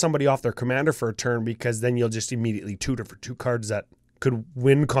hold somebody off their commander for a turn because then you'll just immediately tutor for 2 cards that could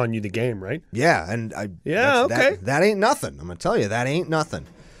win con you the game, right? Yeah, and okay. That ain't nothing. I'm gonna tell you, that ain't nothing.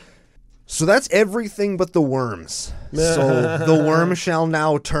 So that's everything but the worms. So the worm shall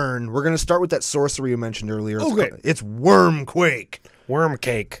now turn. We're gonna start with that sorcery you mentioned earlier. It's Wurmquake. Worm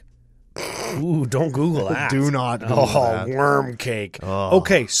cake. Ooh, don't Google that. Do not Google that. Worm cake. Oh.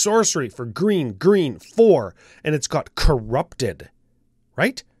 Okay, sorcery for green, 4, and it's got corrupted,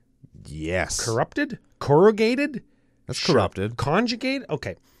 right? Yes. Corrupted? Corrugated? That's corrupted. Conjugate?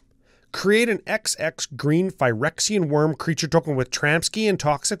 Okay. Create an XX green Phyrexian worm creature token with Tramsky and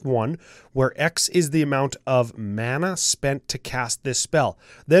Toxic 1, where X is the amount of mana spent to cast this spell.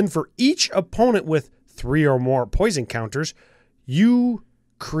 Then for each opponent with 3 or more poison counters, you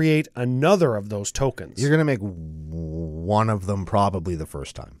create another of those tokens. You're going to make one of them probably the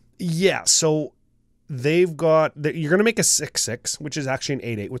first time. Yeah, so you're going to make a 6/6, which is actually an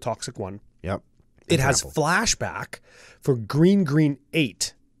 8/8 with Toxic 1. Yep. It has flashback for green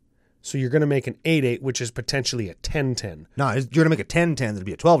 8. So you're going to make an 8/8, which is potentially a 10/10. No, you're going to make a 10/10 that'd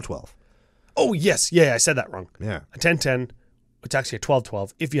be a 12/12. Oh, yes. Yeah, I said that wrong. Yeah. A 10/10, it's actually a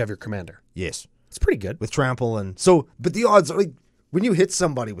 12/12 if you have your commander. Yes. It's pretty good. With trample and so, but the odds are like, when you hit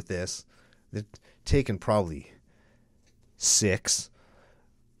somebody with this, they're taking probably 6.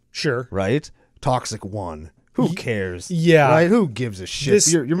 Sure. Right? Toxic 1. Who cares? Yeah. Right? Who gives a shit?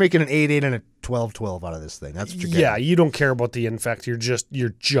 You're making an 8/8 and a 12/12 out of this thing. That's what you're getting. Yeah, you don't care about the infect. You're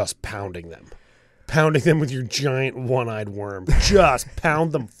just pounding them. Pounding them with your giant one-eyed worm. Just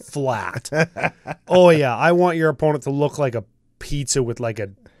pound them flat. Oh, yeah. I want your opponent to look like a pizza with like a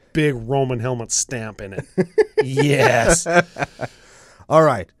big Roman helmet stamp in it. Yes. All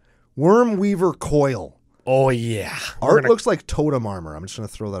right. Worm Weaver Coil. Oh, yeah. Art looks like totem armor. I'm just going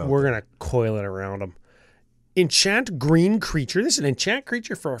to throw that out. We're going to coil it around them. Enchant green creature. This is an enchant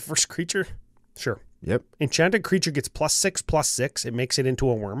creature for our first creature. Sure. Yep. Enchanted creature gets +6/+6. It makes it into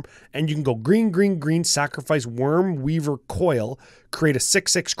a worm. And you can go green, green, green, sacrifice Wurm Weaver Coil, create a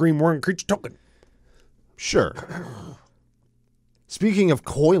 6/6 green worm creature token. Sure. Speaking of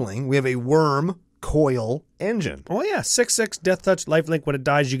coiling, we have a Wurm Coil engine. Oh, yeah. 6/6 Death Touch, Lifelink. When it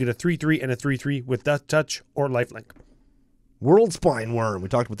dies, you get a 3/3 and a 3/3 with Death Touch or Lifelink. World Spine Worm. We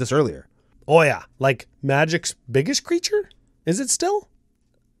talked about this earlier. Oh, yeah. Like Magic's biggest creature? Is it still?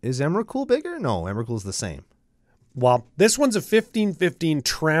 Is Emrakul bigger? No, Emrakul's the same. Well, this one's a 15/15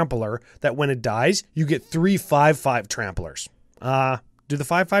 trampler that when it dies, you get 3 5/5 tramplers. Do the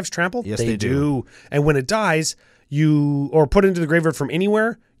 5/5s trample? Yes, they do. And when it dies, or put into the graveyard from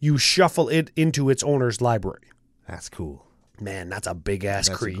anywhere, you shuffle it into its owner's library. That's cool. Man, that's a big-ass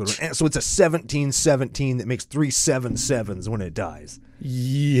creature. And so it's a 17/17 that makes 3 7/7s when it dies.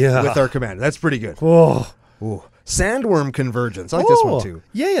 Yeah. With our commander. That's pretty good. Oh. Ooh. Sandworm Convergence. I like this one too.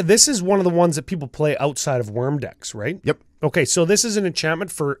 Yeah, this is one of the ones that people play outside of Wurm decks, right? Yep. Okay, so this is an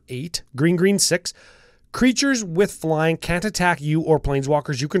enchantment for 8, green, green, 6. Creatures with flying can't attack you or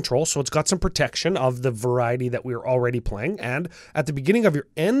planeswalkers you control, so it's got some protection of the variety that we're already playing. And at the beginning of your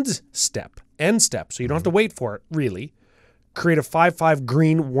end step, so you don't have to wait for it, really, create a 5/5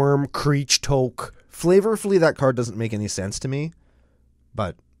 green worm creature toke. Flavorfully, that card doesn't make any sense to me,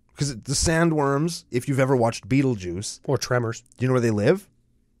 but because the sandworms, if you've ever watched Beetlejuice, Or Tremors. do you know where they live?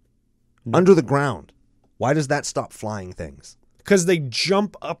 No. Under the ground. Why does that stop flying things? Because they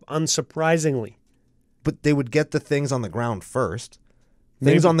jump up unsurprisingly. But they would get the things on the ground first.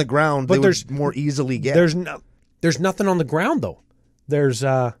 Maybe. Things on the ground, But they there's- would more easily get. There's nothing on the ground, though. There's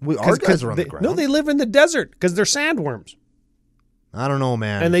Our guys are on the ground. No, they live in the desert because they're sandworms. I don't know,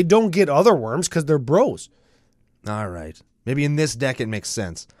 man. And they don't get other worms because they're bros. All right. Maybe in this deck it makes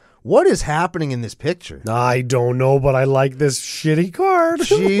sense. What is happening in this picture? I don't know, but I like this shitty card.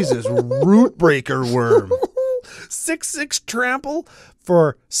 Jesus, Rootbreaker Worm. 6/6 trample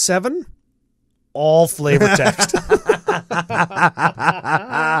for 7. All flavor text.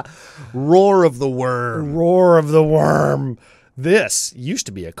 Roar of the Worm. Roar of the Worm. This used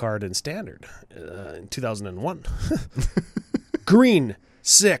to be a card in Standard in 2001. Green,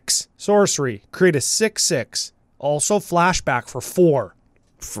 6, sorcery, create a 6/6. Also flashback for 4.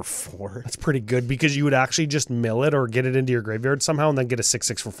 For 4? That's pretty good because you would actually just mill it or get it into your graveyard somehow and then get a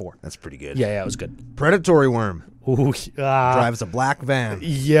 6/6 for 4. That's pretty good. Yeah, it was good. Predatory Worm. Ooh, Drives a black van.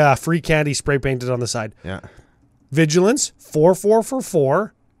 yeah, free candy spray painted on the side. Yeah. Vigilance, 4/4 for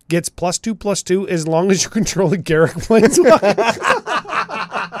 4. Gets +2/+2 as long as you control a Garrick Planeswalker.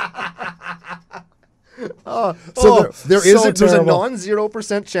 There's a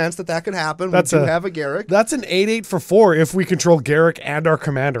non-0% chance that could happen. We do have a Garrick. That's an 8/8 for 4 if we control Garrick and our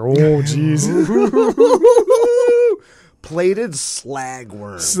commander. Oh, jeez. Plated Slag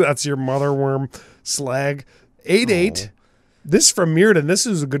Worm. So that's your mother worm slag. 8/8. This from Mirrodin. This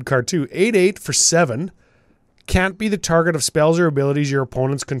is a good card too. 8/8 for 7. Can't be the target of spells or abilities your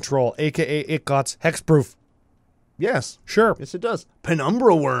opponents control, aka it got hexproof. Yes. Sure. Yes, it does.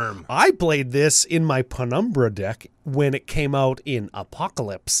 Penumbra Worm. I played this in my Penumbra deck when it came out in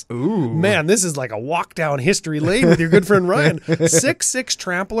Apocalypse. Ooh. Man, this is like a walk down history lane with your good friend Ryan. 6/6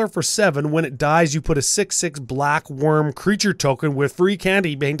 trampler for 7. When it dies, you put a 6/6 black worm creature token with free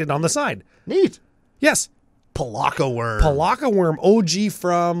candy painted on the side. Neat. Yes. Palaka Worm. Palaka Worm, OG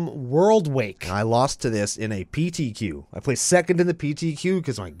from World Wake. I lost to this in a PTQ. I placed second in the PTQ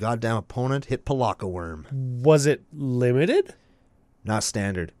because my goddamn opponent hit Palaka Worm. Was it limited? Not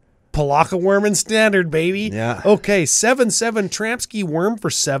standard. Palaka Worm in Standard, baby. Yeah. Okay, 7/7 Tramsky Worm for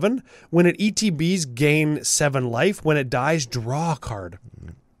 7. When it ETBs, gain 7 life. When it dies, draw a card.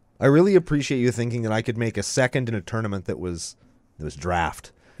 I really appreciate you thinking that I could make a second in a tournament that was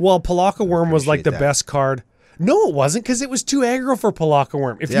draft. Well, Palaka Worm was like the that. best card. No, it wasn't, because it was too aggro for Palaka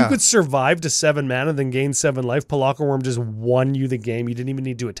Worm. If you Yeah. could survive to 7 mana and then gain 7 life, Palaka Worm just won you the game. You didn't even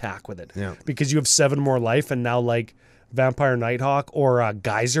need to attack with it. Yeah. Because you have 7 more life, and now like Vampire Nighthawk or a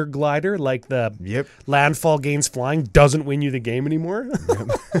Geyser Glider, like the Yep. landfall gains flying, doesn't win you the game anymore.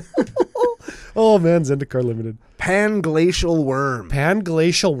 Oh man, Zendikar Limited. Panglacial Worm.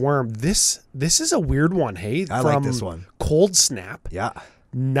 Panglacial Worm. This is a weird one, hey? I like this one. Cold Snap. Yeah.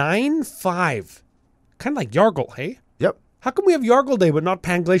 9/5. Kind of like Yargle, hey? Yep. How come we have Yargle Day but not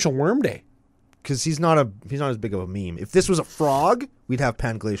Panglacial Worm Day? Because he's not as big of a meme. If this was a frog, we'd have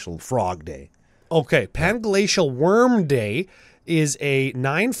Panglacial Frog Day. Okay, Panglacial Worm Day is a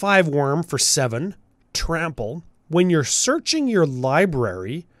 9/5 worm for 7, trample. When you're searching your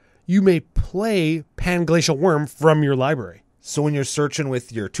library, you may play Panglacial Worm from your library. So when you're searching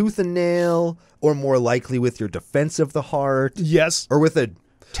with your tooth and nail, or more likely with your Defense of the Heart, Yes. or with a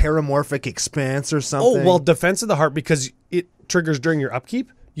Terramorphic Expanse or something. Oh, well, Defense of the Heart, because it triggers during your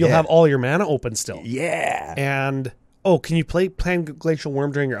upkeep, you'll Yeah. have all your mana open still. Yeah. And, can you plan Glacial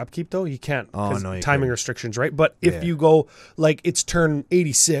Worm during your upkeep, though? You can't. Oh, no, you timing couldn't. restrictions, right? But if Yeah. you go, like, it's turn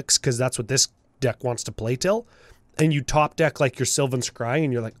 86, because that's what this deck wants to play till, and you top deck, like, your Sylvan Scry,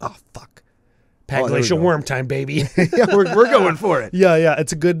 and you're like, oh, fuck. there we Glacial go. Worm time, baby. Yeah, we're going for it. Yeah.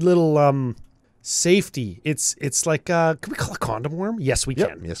 It's a good little safety. It's like, can we call it Condom Worm? Yes, we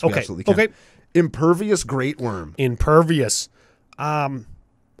can. Yes, we absolutely can. Okay. Impervious Great Worm. Impervious.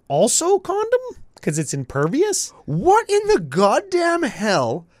 Also condom? Because it's impervious? What in the goddamn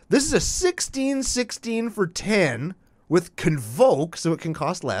hell? This is a 16/16 for 10 with Convoke, so it can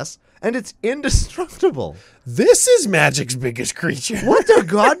cost less, and it's indestructible. This is Magic's biggest creature. What the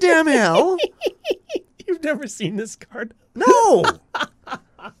goddamn hell? You've never seen this card? No!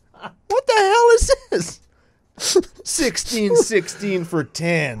 What the hell is this? 16/16 for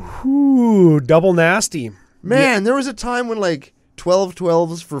 10. Ooh, double nasty. Man, there was a time when like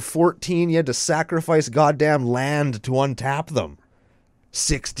 12/12s for 14, you had to sacrifice goddamn land to untap them.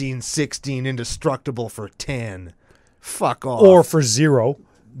 16/16 indestructible for 10. Fuck off. Or for 0.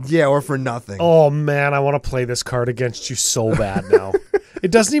 Yeah, or for nothing. Oh, man, I want to play this card against you so bad now.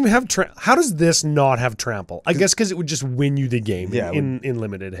 It doesn't even have... How does this not have trample? I guess because it would just win you the game in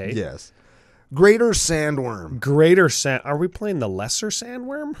limited, hey? Yes. Greater Sandworm. Greater Sand... Are we playing the Lesser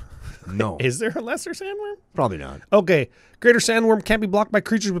Sandworm? No. Is there a Lesser Sandworm? Probably not. Okay. Greater Sandworm can't be blocked by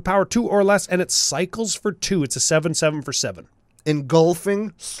creatures with power 2 or less, and it cycles for 2. It's a 7/7 for 7.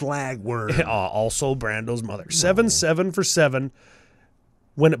 Engulfing Slagworm. Also Brando's mother. 7/7 for 7.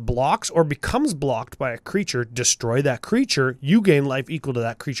 When it blocks or becomes blocked by a creature, destroy that creature. You gain life equal to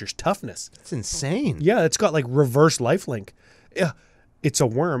that creature's toughness. That's insane. Yeah, it's got like reverse lifelink. Yeah, it's a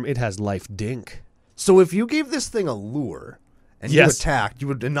worm. It has life dink. So if you gave this thing a lure and you attacked, you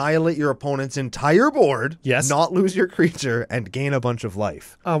would annihilate your opponent's entire board, not lose your creature, and gain a bunch of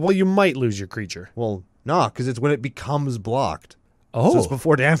life. Well, you might lose your creature. Well, no, because it's when it becomes blocked. Oh. So it's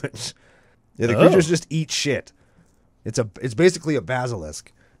before damage. Yeah, the creatures just eat shit. It's basically a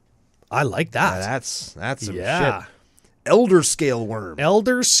basilisk. I like that. That's some shit. Elder Scale Worm.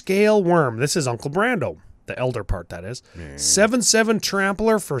 Elder Scale Worm. This is Uncle Brando. The elder part, that is. 7/7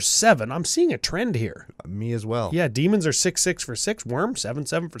 Trampler for 7. I'm seeing a trend here. Me as well. Yeah, demons are 6/6 for 6. Worm,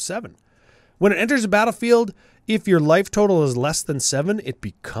 7/7 for 7. When it enters the battlefield, if your life total is less than 7, it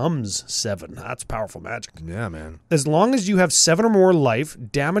becomes 7. That's powerful magic. Yeah, man. As long as you have 7 or more life,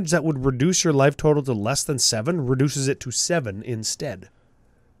 damage that would reduce your life total to less than 7 reduces it to 7 instead.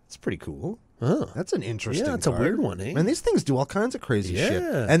 It's pretty cool. Oh. That's an interesting Yeah, it's a card. weird one, eh? Man, these things do all kinds of crazy shit.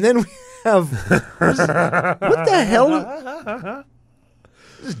 Yeah. And then we have... what the hell?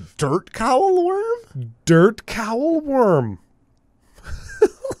 This Dirt Cowl Worm? Dirt Cowl Worm.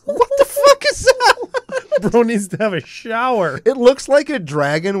 What the fuck is that? Bro needs to have a shower. It looks like a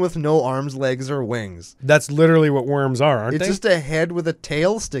dragon with no arms, legs, or wings. That's literally what worms are, aren't It's they? just a head with a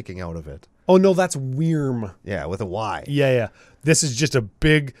tail sticking out of it. Oh, no, that's Wurm. Yeah, with a Y. Yeah. This is just a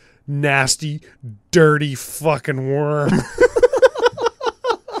big, nasty, dirty fucking worm.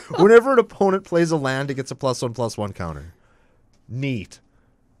 Whenever an opponent plays a land, it gets a +1/+1 counter. Neat.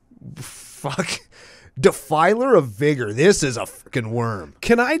 Fuck. Defiler of Vigor. This is a fucking worm.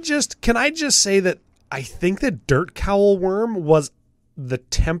 Can I just say that I think that Dirt Cowl Worm was the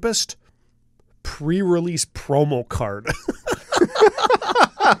Tempest pre-release promo card.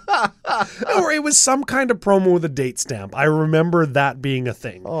 Or it was some kind of promo with a date stamp. I remember that being a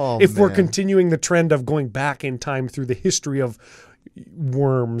thing. Oh, if we're man. continuing the trend of going back in time through the history of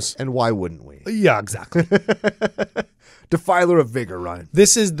worms. And why wouldn't we? Yeah, exactly. Defiler of Vigor, Ryan.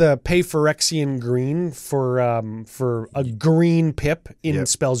 This is the Pay-Phyrexian green for a green pip in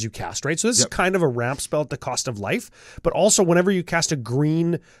spells you cast, right? So this is kind of a ramp spell at the cost of life, but also whenever you cast a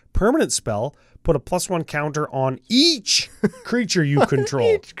green permanent spell, put a +1 counter on each creature you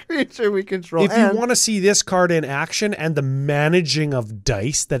control. Each creature we control. If you want to see this card in action and the managing of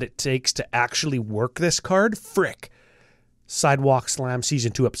dice that it takes to actually work this card, frick. Sidewalk Slam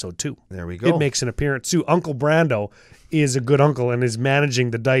Season 2, Episode 2. There we go. It makes an appearance too. Uncle Brando is a good uncle and is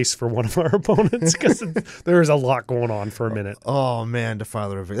managing the dice for one of our opponents because there is a lot going on for a minute. Oh, man,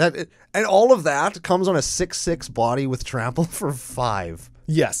 Defiler of Vigor. And all of that comes on a 6/6 body with trample for 5.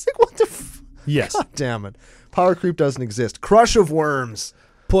 Yes. Like, what the Yes. God damn it. Power creep doesn't exist. Crush of Worms.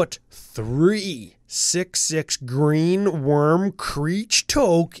 Put 3 6/6 green worm creature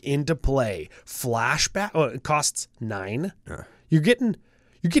toke into play. Flashback. Oh, it costs 9. You're getting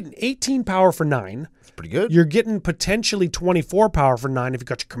 18 power for 9. pretty good. You're getting potentially 24 power for 9 if you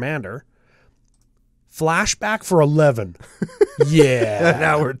got your commander. Flashback for 11. Yeah.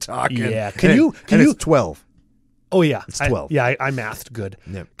 Now we're talking. Yeah. It's 12. Oh, yeah. It's 12. I mathed good.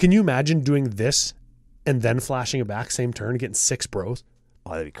 Yep. Can you imagine doing this and then flashing it back same turn and getting 6 bros?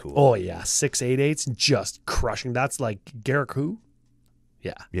 Oh, that'd be cool. Oh, yeah. 6 8/8s just crushing. That's like Garrick who?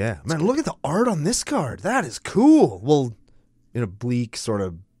 Yeah. Yeah. Man, look at the art on this card. That is cool. Well, in a bleak sort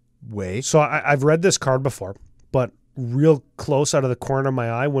of way. So I've read this card before, but real close out of the corner of my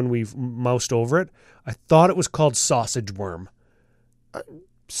eye when we've moused over it, I thought it was called Sausage Worm.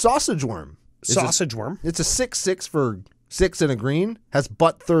 Sausage Worm. Sausage Worm. It's a 6/6 for 6 and a green. Has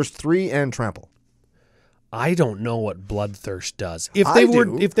Buttthirst 3 and Trample. I don't know what Bloodthirst does. I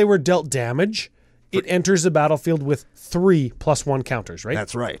do. If they were dealt damage, it enters the battlefield with 3+1 counters, right?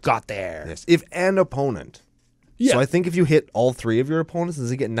 That's right. Got there. Yes. If an opponent. Yeah. So I think if you hit all 3 of your opponents, does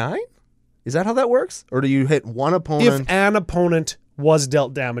it get 9? Is that how that works? Or do you hit one opponent? If an opponent was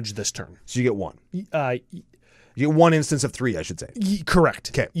dealt damage this turn. So you get 1. You get 1 instance of 3, I should say. Correct.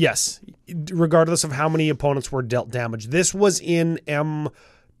 Okay. Yes. Regardless of how many opponents were dealt damage. This was in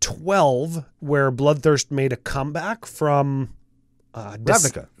M12 where Bloodthirst made a comeback from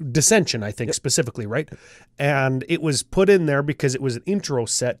Ravnica. Dissension, I think, specifically, right? And it was put in there because it was an intro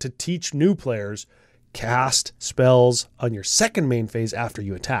set to teach new players cast spells on your second main phase after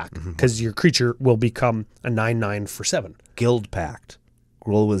you attack, because your creature will become a 9/9 for 7. Guild Pact.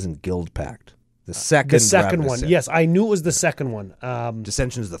 Gruul was in Guild Pact. The second one. Ravnica. Yes, I knew it was the second one.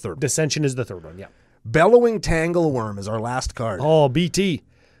 Dissension is the third one. Dissension is the third one, yeah. Bellowing Tangleworm is our last card. Oh, BT.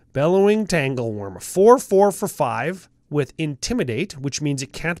 Bellowing Tangleworm. 4/4 for 5 with Intimidate, which means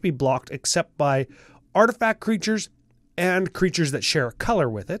it can't be blocked except by artifact creatures and creatures that share a color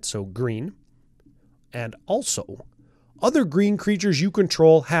with it, so green. And also, other green creatures you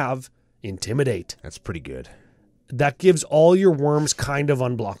control have Intimidate. That's pretty good. That gives all your worms kind of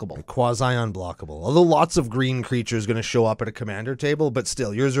unblockable. Quasi-unblockable. Although lots of green creatures going to show up at a commander table, but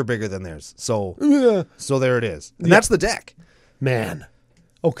still, yours are bigger than theirs. So there it is. And that's the deck. Man.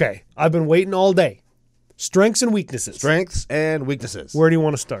 Okay, I've been waiting all day. Strengths and weaknesses. Strengths and weaknesses. Where do you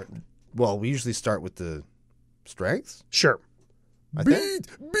want to start? Well, we usually start with the strengths. Sure. I think.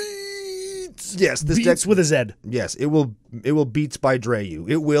 Yes, this Beats deck with a Z. Yes, it will Beats by Dre you.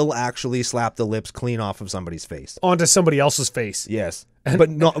 It will actually slap the lips clean off of somebody's face. Onto somebody else's face. Yes.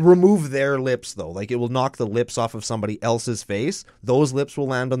 But not remove their lips though. Like it will knock the lips off of somebody else's face. Those lips will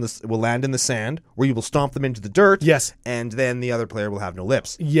land in the sand, where you will stomp them into the dirt. Yes. And then the other player will have no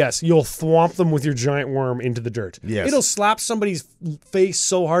lips. Yes, you'll thwomp them with your giant worm into the dirt. Yes. It'll slap somebody's face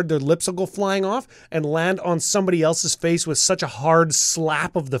so hard their lips will go flying off and land on somebody else's face with such a hard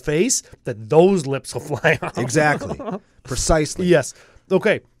slap of the face that those lips will fly off. Exactly. Precisely. Yes.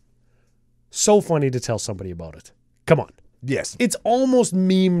 Okay. So funny to tell somebody about it. Come on. Yes. It's almost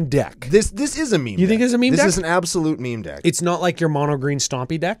meme deck. This is a meme deck. You think it's a meme deck? This is an absolute meme deck. It's not like your mono green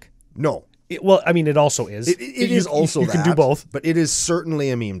stompy deck? No. Well, I mean, it also is. It is also you that. can do both. But it is certainly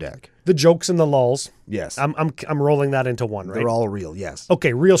a meme deck. The jokes and the lulls. Yes. I'm rolling that into one, right? They're all real, yes.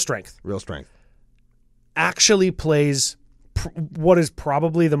 Okay, real strength. Real strength. Actually plays what is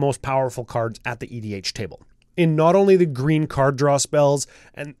probably the most powerful cards at the EDH table. In not only the green card draw spells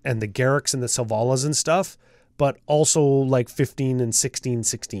and the Garricks and the Selvalas and stuff, but also like 15 and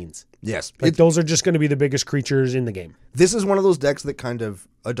 16/16s. Yes. Like those are just going to be the biggest creatures in the game. This is one of those decks that kind of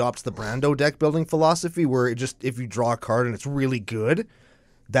adopts the Brando deck building philosophy, where it just, if you draw a card and it's really good,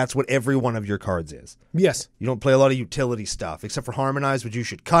 that's what every one of your cards is. Yes. You don't play a lot of utility stuff, except for Harmonize, which you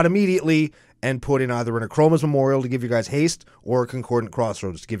should cut immediately and put in either an Achroma's Memorial to give you guys haste or a Concordant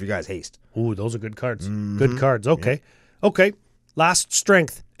Crossroads to give you guys haste. Ooh, those are good cards. Good cards. Okay. Yeah. Okay. Last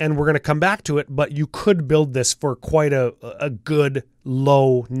strength, and we're going to come back to it, but you could build this for quite a good,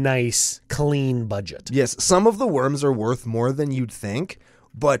 low, nice, clean budget. Yes, some of the worms are worth more than you'd think,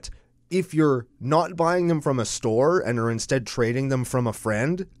 but if you're not buying them from a store and are instead trading them from a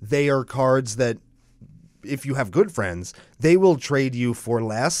friend, they are cards that, if you have good friends, they will trade you for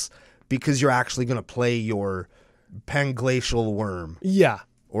less because you're actually going to play your Panglacial Worm. Yeah.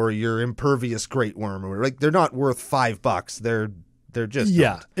 Or your Impervious Great Worm. Or like, they're not worth $5. They're just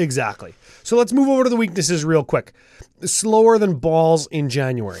not. Exactly. So let's move over to the weaknesses real quick. Slower than balls in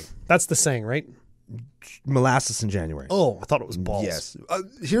January. That's the saying, right? Molasses in January. Oh, I thought it was balls. Yes. I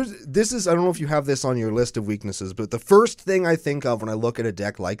don't know if you have this on your list of weaknesses, but the first thing I think of when I look at a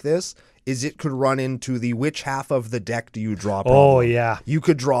deck like this is it could run into the which half of the deck do you draw problem. Oh, yeah. You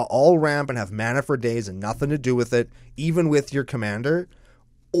could draw all ramp and have mana for days and nothing to do with it, even with your commander,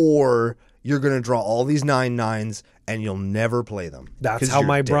 or you're going to draw all these 9/9s and you'll never play them. That's 'cause how you're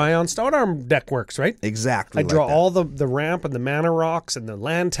my dead. Brian Stoutarm deck works, right? Exactly. I draw like that. all the ramp and the mana rocks and the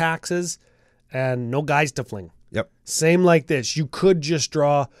land taxes and no guys to fling. Yep. Same like this. You could just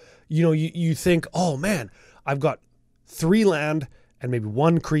draw, you think, oh man, I've got 3 land and maybe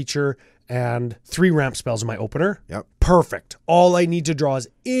 1 creature and 3 ramp spells in my opener. Yep. Perfect. All I need to draw is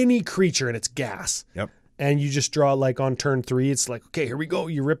any creature and it's gas. Yep. And you just draw like on turn 3, it's like, okay, here we go.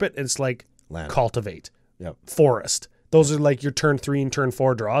 You rip it and it's like Land. cultivate. Yep. Forest. Those are like your turn 3 and turn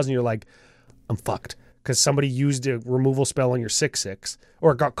 4 draws, and you're like, I'm fucked. Because somebody used a removal spell on your 6/6,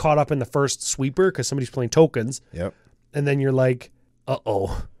 or got caught up in the first sweeper because somebody's playing tokens. Yep. And then you're like,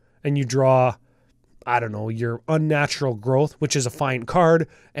 uh-oh. And you draw, I don't know, your Unnatural Growth, which is a fine card,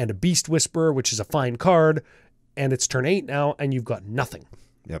 and a Beast Whisperer, which is a fine card, and it's turn 8 now, and you've got nothing.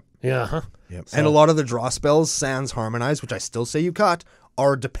 Yep. Yeah, huh? Yep. So- And a lot of the draw spells, Sans Harmonize, which I still say you cut,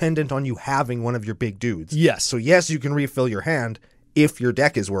 are dependent on you having one of your big dudes. Yes. So yes, you can refill your hand if your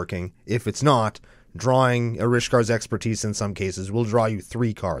deck is working. If it's not, drawing a Rishkar's Expertise in some cases will draw you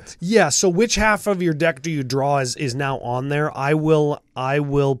 3 cards. Yeah, so which half of your deck do you draw is now on there. I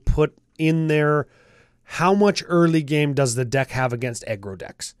will put in there how much early game does the deck have against aggro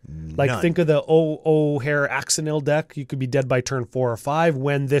decks. Like None. think of the O'Hare Axonil deck. You could be dead by turn 4 or 5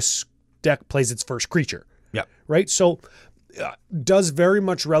 when this deck plays its first creature. Yep. Right? So does very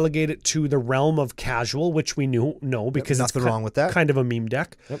much relegate it to the realm of casual, which we know because it's nothing wrong with that. kind of a meme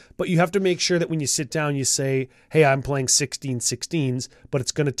deck. But you have to make sure that when you sit down, you say, hey, I'm playing 16/16s, but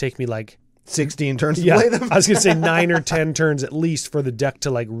it's going to take me like 16 turns to play them. I was going to say 9 or 10 turns at least for the deck to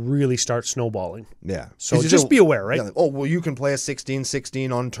like really start snowballing. Yeah. So 'Cause you just don't- be aware, right? Yeah, like, oh, well, you can play a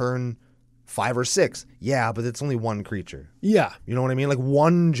 16/16 on turn 5 or 6. Yeah, but it's only 1 creature. Yeah. You know what I mean? Like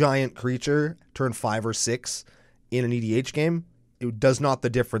 1 giant creature, turn 5 or 6 in an EDH game, it does not the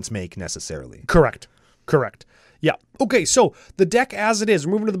difference make necessarily. Correct. Yeah. Okay, so the deck as it is,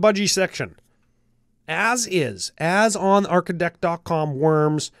 we're moving to the budgie section. As is, as on arcadeck.com,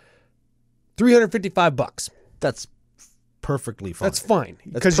 Worms, $355. That's perfectly fine. That's fine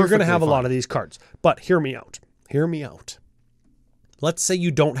because you're going to perfectly have a lot fine. of these cards. But hear me out. Let's say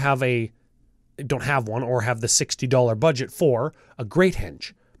you don't have one or have the $60 budget for a Great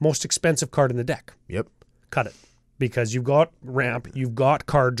Henge, most expensive card in the deck. Yep. Cut it because you've got ramp, you've got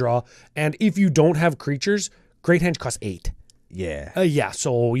card draw, and if you don't have creatures, Great Henge costs 8. Yeah. Yeah,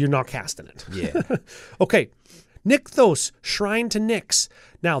 so you're not casting it. Yeah. Okay. Nykthos, Shrine to Nyx.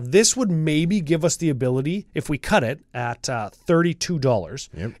 Now, this would maybe give us the ability, if we cut it at $32,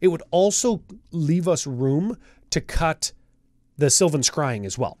 Yep. it would also leave us room to cut the Sylvan Scrying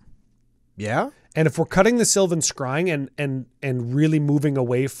as well. Yeah? And if we're cutting the Sylvan Scrying and really moving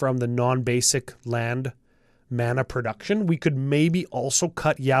away from the non-basic land mana production, we could maybe also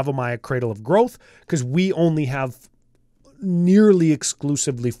cut Yavimaya Cradle of Growth because we only have nearly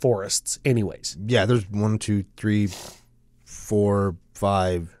exclusively forests anyways. Yeah, there's 1, 2, 3, 4,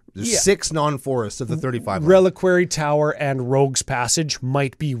 5. There's 6 non-forests of the 35. Reliquary Tower and Rogue's Passage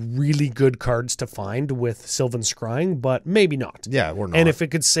might be really good cards to find with Sylvan Scrying, but maybe not. Yeah, we're not. And if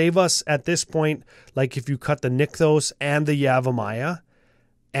it could save us at this point, like if you cut the Nykthos and the Yavimaya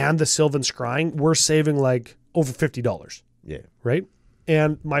and the Sylvan Scrying, we're saving like over $50, Yeah. right?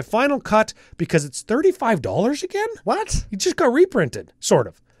 And my final cut, because it's $35 again, What? it just got reprinted, sort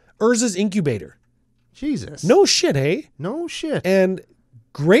of. Urza's Incubator. Jesus. No shit, hey? No shit. And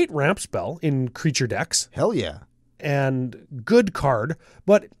great ramp spell in creature decks. Hell yeah. And good card,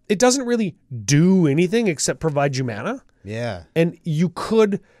 but it doesn't really do anything except provide you mana. Yeah. And you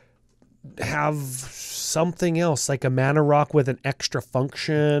could have something else, like a mana rock with an extra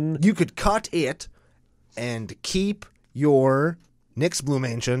function. You could cut it and keep your Nyx Bloom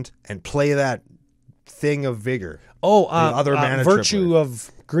Ancient and play that thing of vigor. Oh, other mana Virtue tripler.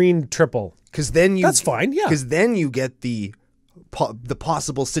 of Green Triple. Because then you That's fine, yeah. Because then you get the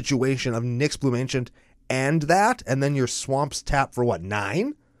possible situation of Nyx Bloom Ancient and that, and then your swamps tap for what,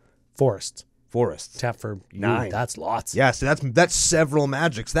 9 Forests. forests? Tap for 9. That's lots. Yeah, so that's several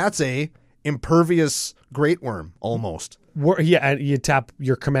magics. That's a impervious Great Worm almost. Yeah, and you tap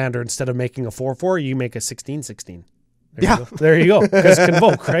your commander instead of making a 4/4, you make a 16/16. Yeah. There you go. Because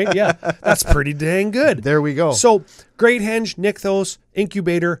Convoke, right? Yeah. That's pretty dang good. There we go. So, Great Henge, Nykthos,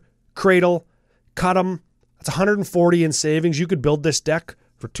 Incubator, Cradle, cut 'em. That's 140 in savings. You could build this deck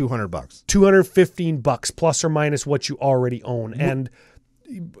for $200, $215 plus or minus what you already own. And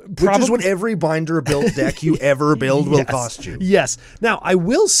which is what every binder built deck you ever build will cost you. Yes. Now, I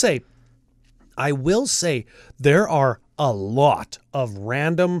will say there are a lot of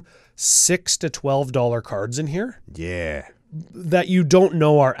random $6 to $12 cards in here. Yeah. that you don't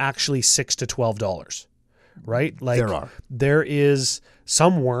know are actually $6 to $12, right? Like there is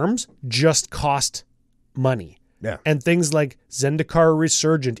some worms just cost money. Yeah. And things like Zendikar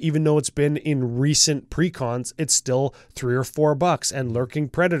Resurgent, even though it's been in recent precons, it's still $3 or $4, and Lurking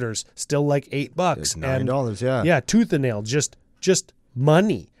Predators still like $8. It's $9, yeah. Yeah, Tooth and Nail, just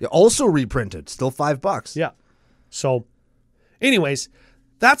money. Yeah, also reprinted, still $5. Yeah. So, anyways,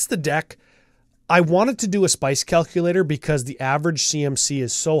 that's the deck. I wanted to do a spice calculator because the average CMC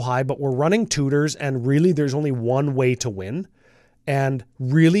is so high, but we're running tutors, and really there's only one way to win. And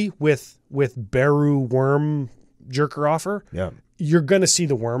really, with Beru Wurm Jerker offer, you're going to see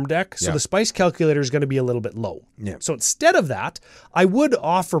the Wurm deck. So the spice calculator is going to be a little bit low. Yeah. So instead of that, I would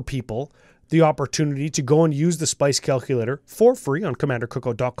offer people the opportunity to go and use the spice calculator for free on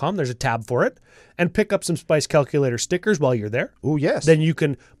commandercookout.com. There's a tab for it, and pick up some spice calculator stickers while you're there. Oh, yes. Then you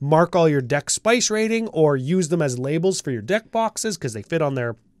can mark all your deck spice rating or use them as labels for your deck boxes because they fit on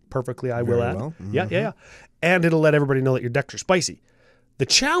there perfectly, I will add. Well. Mm-hmm. Yeah. And it'll let everybody know that your decks are spicy. The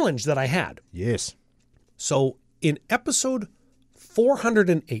challenge that I had. Yes. So in episode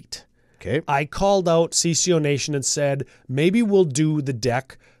 408, I called out CCO Nation and said, maybe we'll do the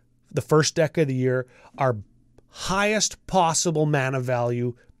deck, the first deck of the year, our highest possible mana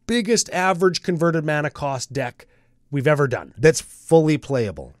value, biggest average converted mana cost deck we've ever done. That's fully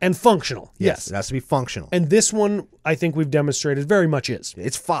playable. And functional. Yes. It has to be functional. And this one, I think we've demonstrated very much is.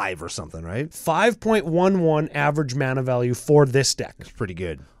 It's 5 or something, right? 5.11 average mana value for this deck. It's pretty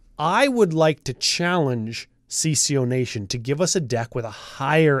good. I would like to challenge CCO Nation to give us a deck with a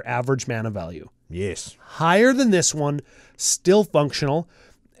higher average mana value. Yes. Higher than this one, still functional.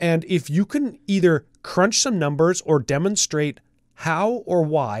 And if you can either crunch some numbers or demonstrate how or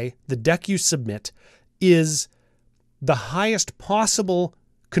why the deck you submit is the highest possible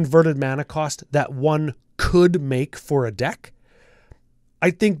converted mana cost that one could make for a deck,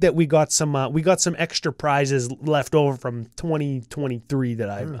 I think that we got some extra prizes left over from 2023 that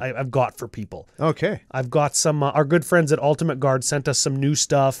I've got for people. Okay. I've got some, our good friends at Ultimate Guard sent us some new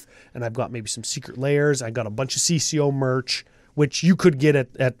stuff, and I've got maybe some secret layers. I got a bunch of CCO merch, which you could get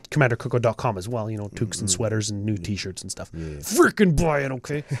at commandercookout.com as well. You know, toques and sweaters and new t-shirts and stuff. Yeah. Freaking buy it,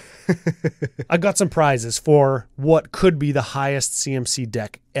 okay? I got some prizes for what could be the highest CMC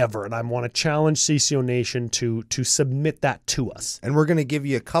deck ever, and I want to challenge CCO Nation to submit that to us. And we're going to give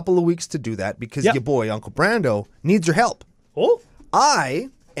you a couple of weeks to do that because your boy, Uncle Brando, needs your help. Oh? I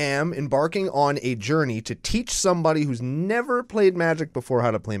am embarking on a journey to teach somebody who's never played Magic before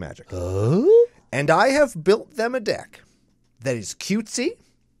how to play Magic. Oh? And I have built them a deck that is cutesy,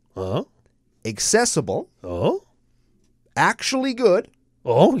 accessible, actually good.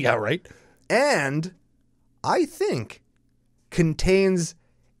 Oh, yeah, right. And I think contains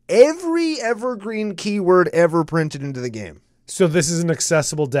every evergreen keyword ever printed into the game. So this is an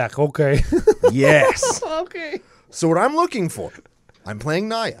accessible deck. Okay. Yes. Okay. So what I'm looking for, I'm playing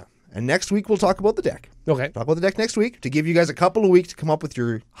Naya. And next week we'll talk about the deck. Okay. Talk about the deck next week to give you guys a couple of weeks to come up with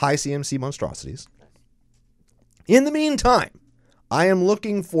your high CMC monstrosities. In the meantime, I am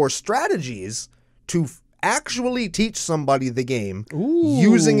looking for strategies to actually teach somebody the game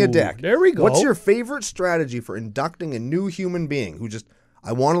using a deck. There we go. What's your favorite strategy for inducting a new human being who just,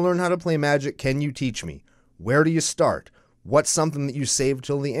 I want to learn how to play Magic. Can you teach me? Where do you start? What's something that you save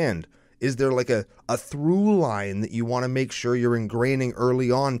till the end? Is there like a through line that you want to make sure you're ingraining early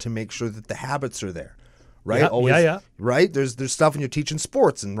on to make sure that the habits are there? Right? Yeah. Right? There's stuff when you're teaching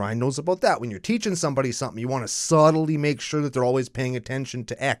sports, and Ryan knows about that. When you're teaching somebody something, you want to subtly make sure that they're always paying attention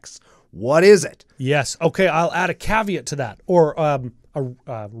to X. What is it? Yes. Okay, I'll add a caveat to that. Or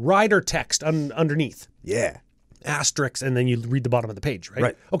a rider text underneath. Yeah. Asterisk, and then you read the bottom of the page, right?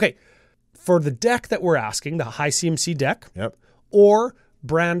 Right. Okay. For the deck that we're asking, the high CMC deck, Yep. or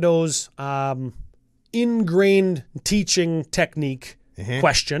Brando's ingrained teaching technique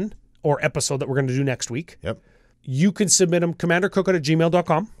question or episode that we're going to do next week. Yep. You can submit them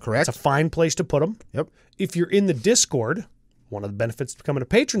commandercookout@gmail.com. Correct. It's a fine place to put them. Yep. If you're in the Discord, one of the benefits of becoming a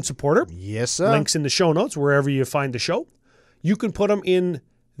patron supporter, Yes, sir. links in the show notes, wherever you find the show, you can put them in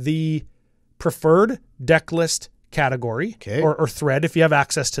the preferred deck list category or thread if you have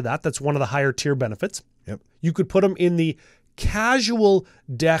access to that. That's one of the higher tier benefits. Yep. You could put them in the casual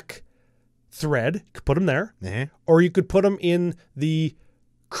deck thread. You could put them there. Or you could put them in the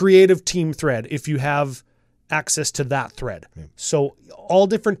creative team thread if you have access to that thread. So all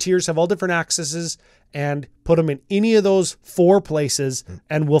different tiers have all different accesses, and put them in any of those 4 places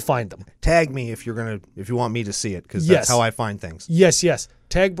and we'll find them. Tag me if you want me to see it, because that's how I find things. Yes.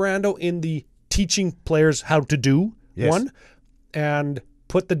 Tag Brando in the teaching players how to do one, and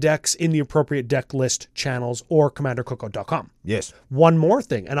put the decks in the appropriate deck list channels or commandercookout.com. Yes. One more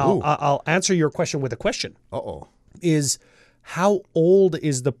thing, and I'll answer your question with a question. Uh-oh. Is how old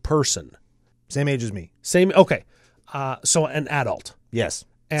is the person? Same age as me. Same. Okay. So an adult. Yes.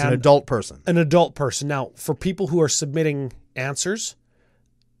 It's And an adult person. An adult person. Now, for people who are submitting answers,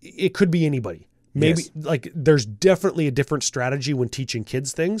 it could be anybody. Maybe like there's definitely a different strategy when teaching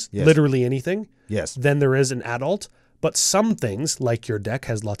kids things, literally anything, than there is an adult. But some things, like your deck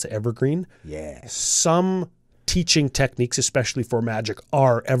has lots of evergreen. Yeah. Some teaching techniques, especially for Magic,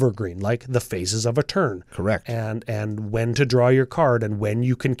 are evergreen, like the phases of a turn. Correct. And when to draw your card and when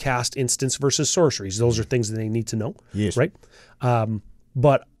you can cast instants versus sorceries. Those are things that they need to know. Yes. Right?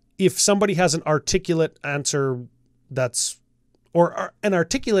 But if somebody has an articulate answer or an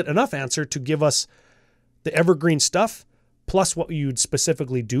articulate enough answer to give us the evergreen stuff plus what you'd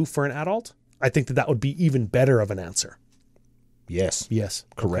specifically do for an adult, I think that would be even better of an answer. Yes. Yes.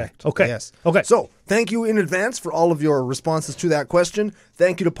 Correct. Okay. Yes. Okay. So thank you in advance for all of your responses to that question.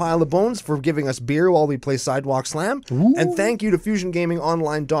 Thank you to Pile of Bones for giving us beer while we play Sidewalk Slam. Ooh. And thank you to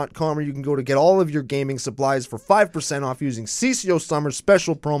FusionGamingOnline.com, where you can go to get all of your gaming supplies for 5% off using CCO Summer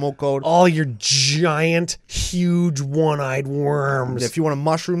special promo code. All your giant, huge, one-eyed worms. If you want to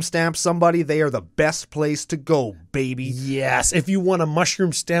mushroom stamp somebody, they are the best place to go, baby. Yes. If you want to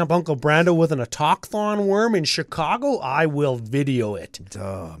mushroom stamp Uncle Brando with an autochthon worm in Chicago, I will video it.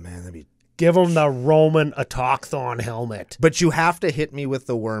 Oh, man, that'd be... Give him the Roman autochthon helmet. But you have to hit me with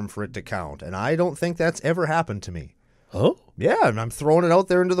the worm for it to count, and I don't think that's ever happened to me. Oh? Yeah, and I'm throwing it out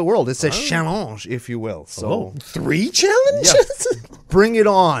there into the world. It's a challenge, if you will. So 3 challenges? Yeah. Bring it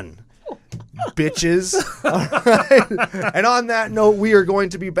on, bitches. All right. And on that note, we are going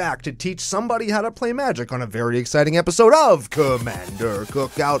to be back to teach somebody how to play Magic on a very exciting episode of Commander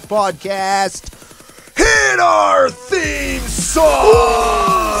Cookout Podcast. Hit our theme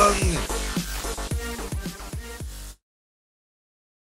song!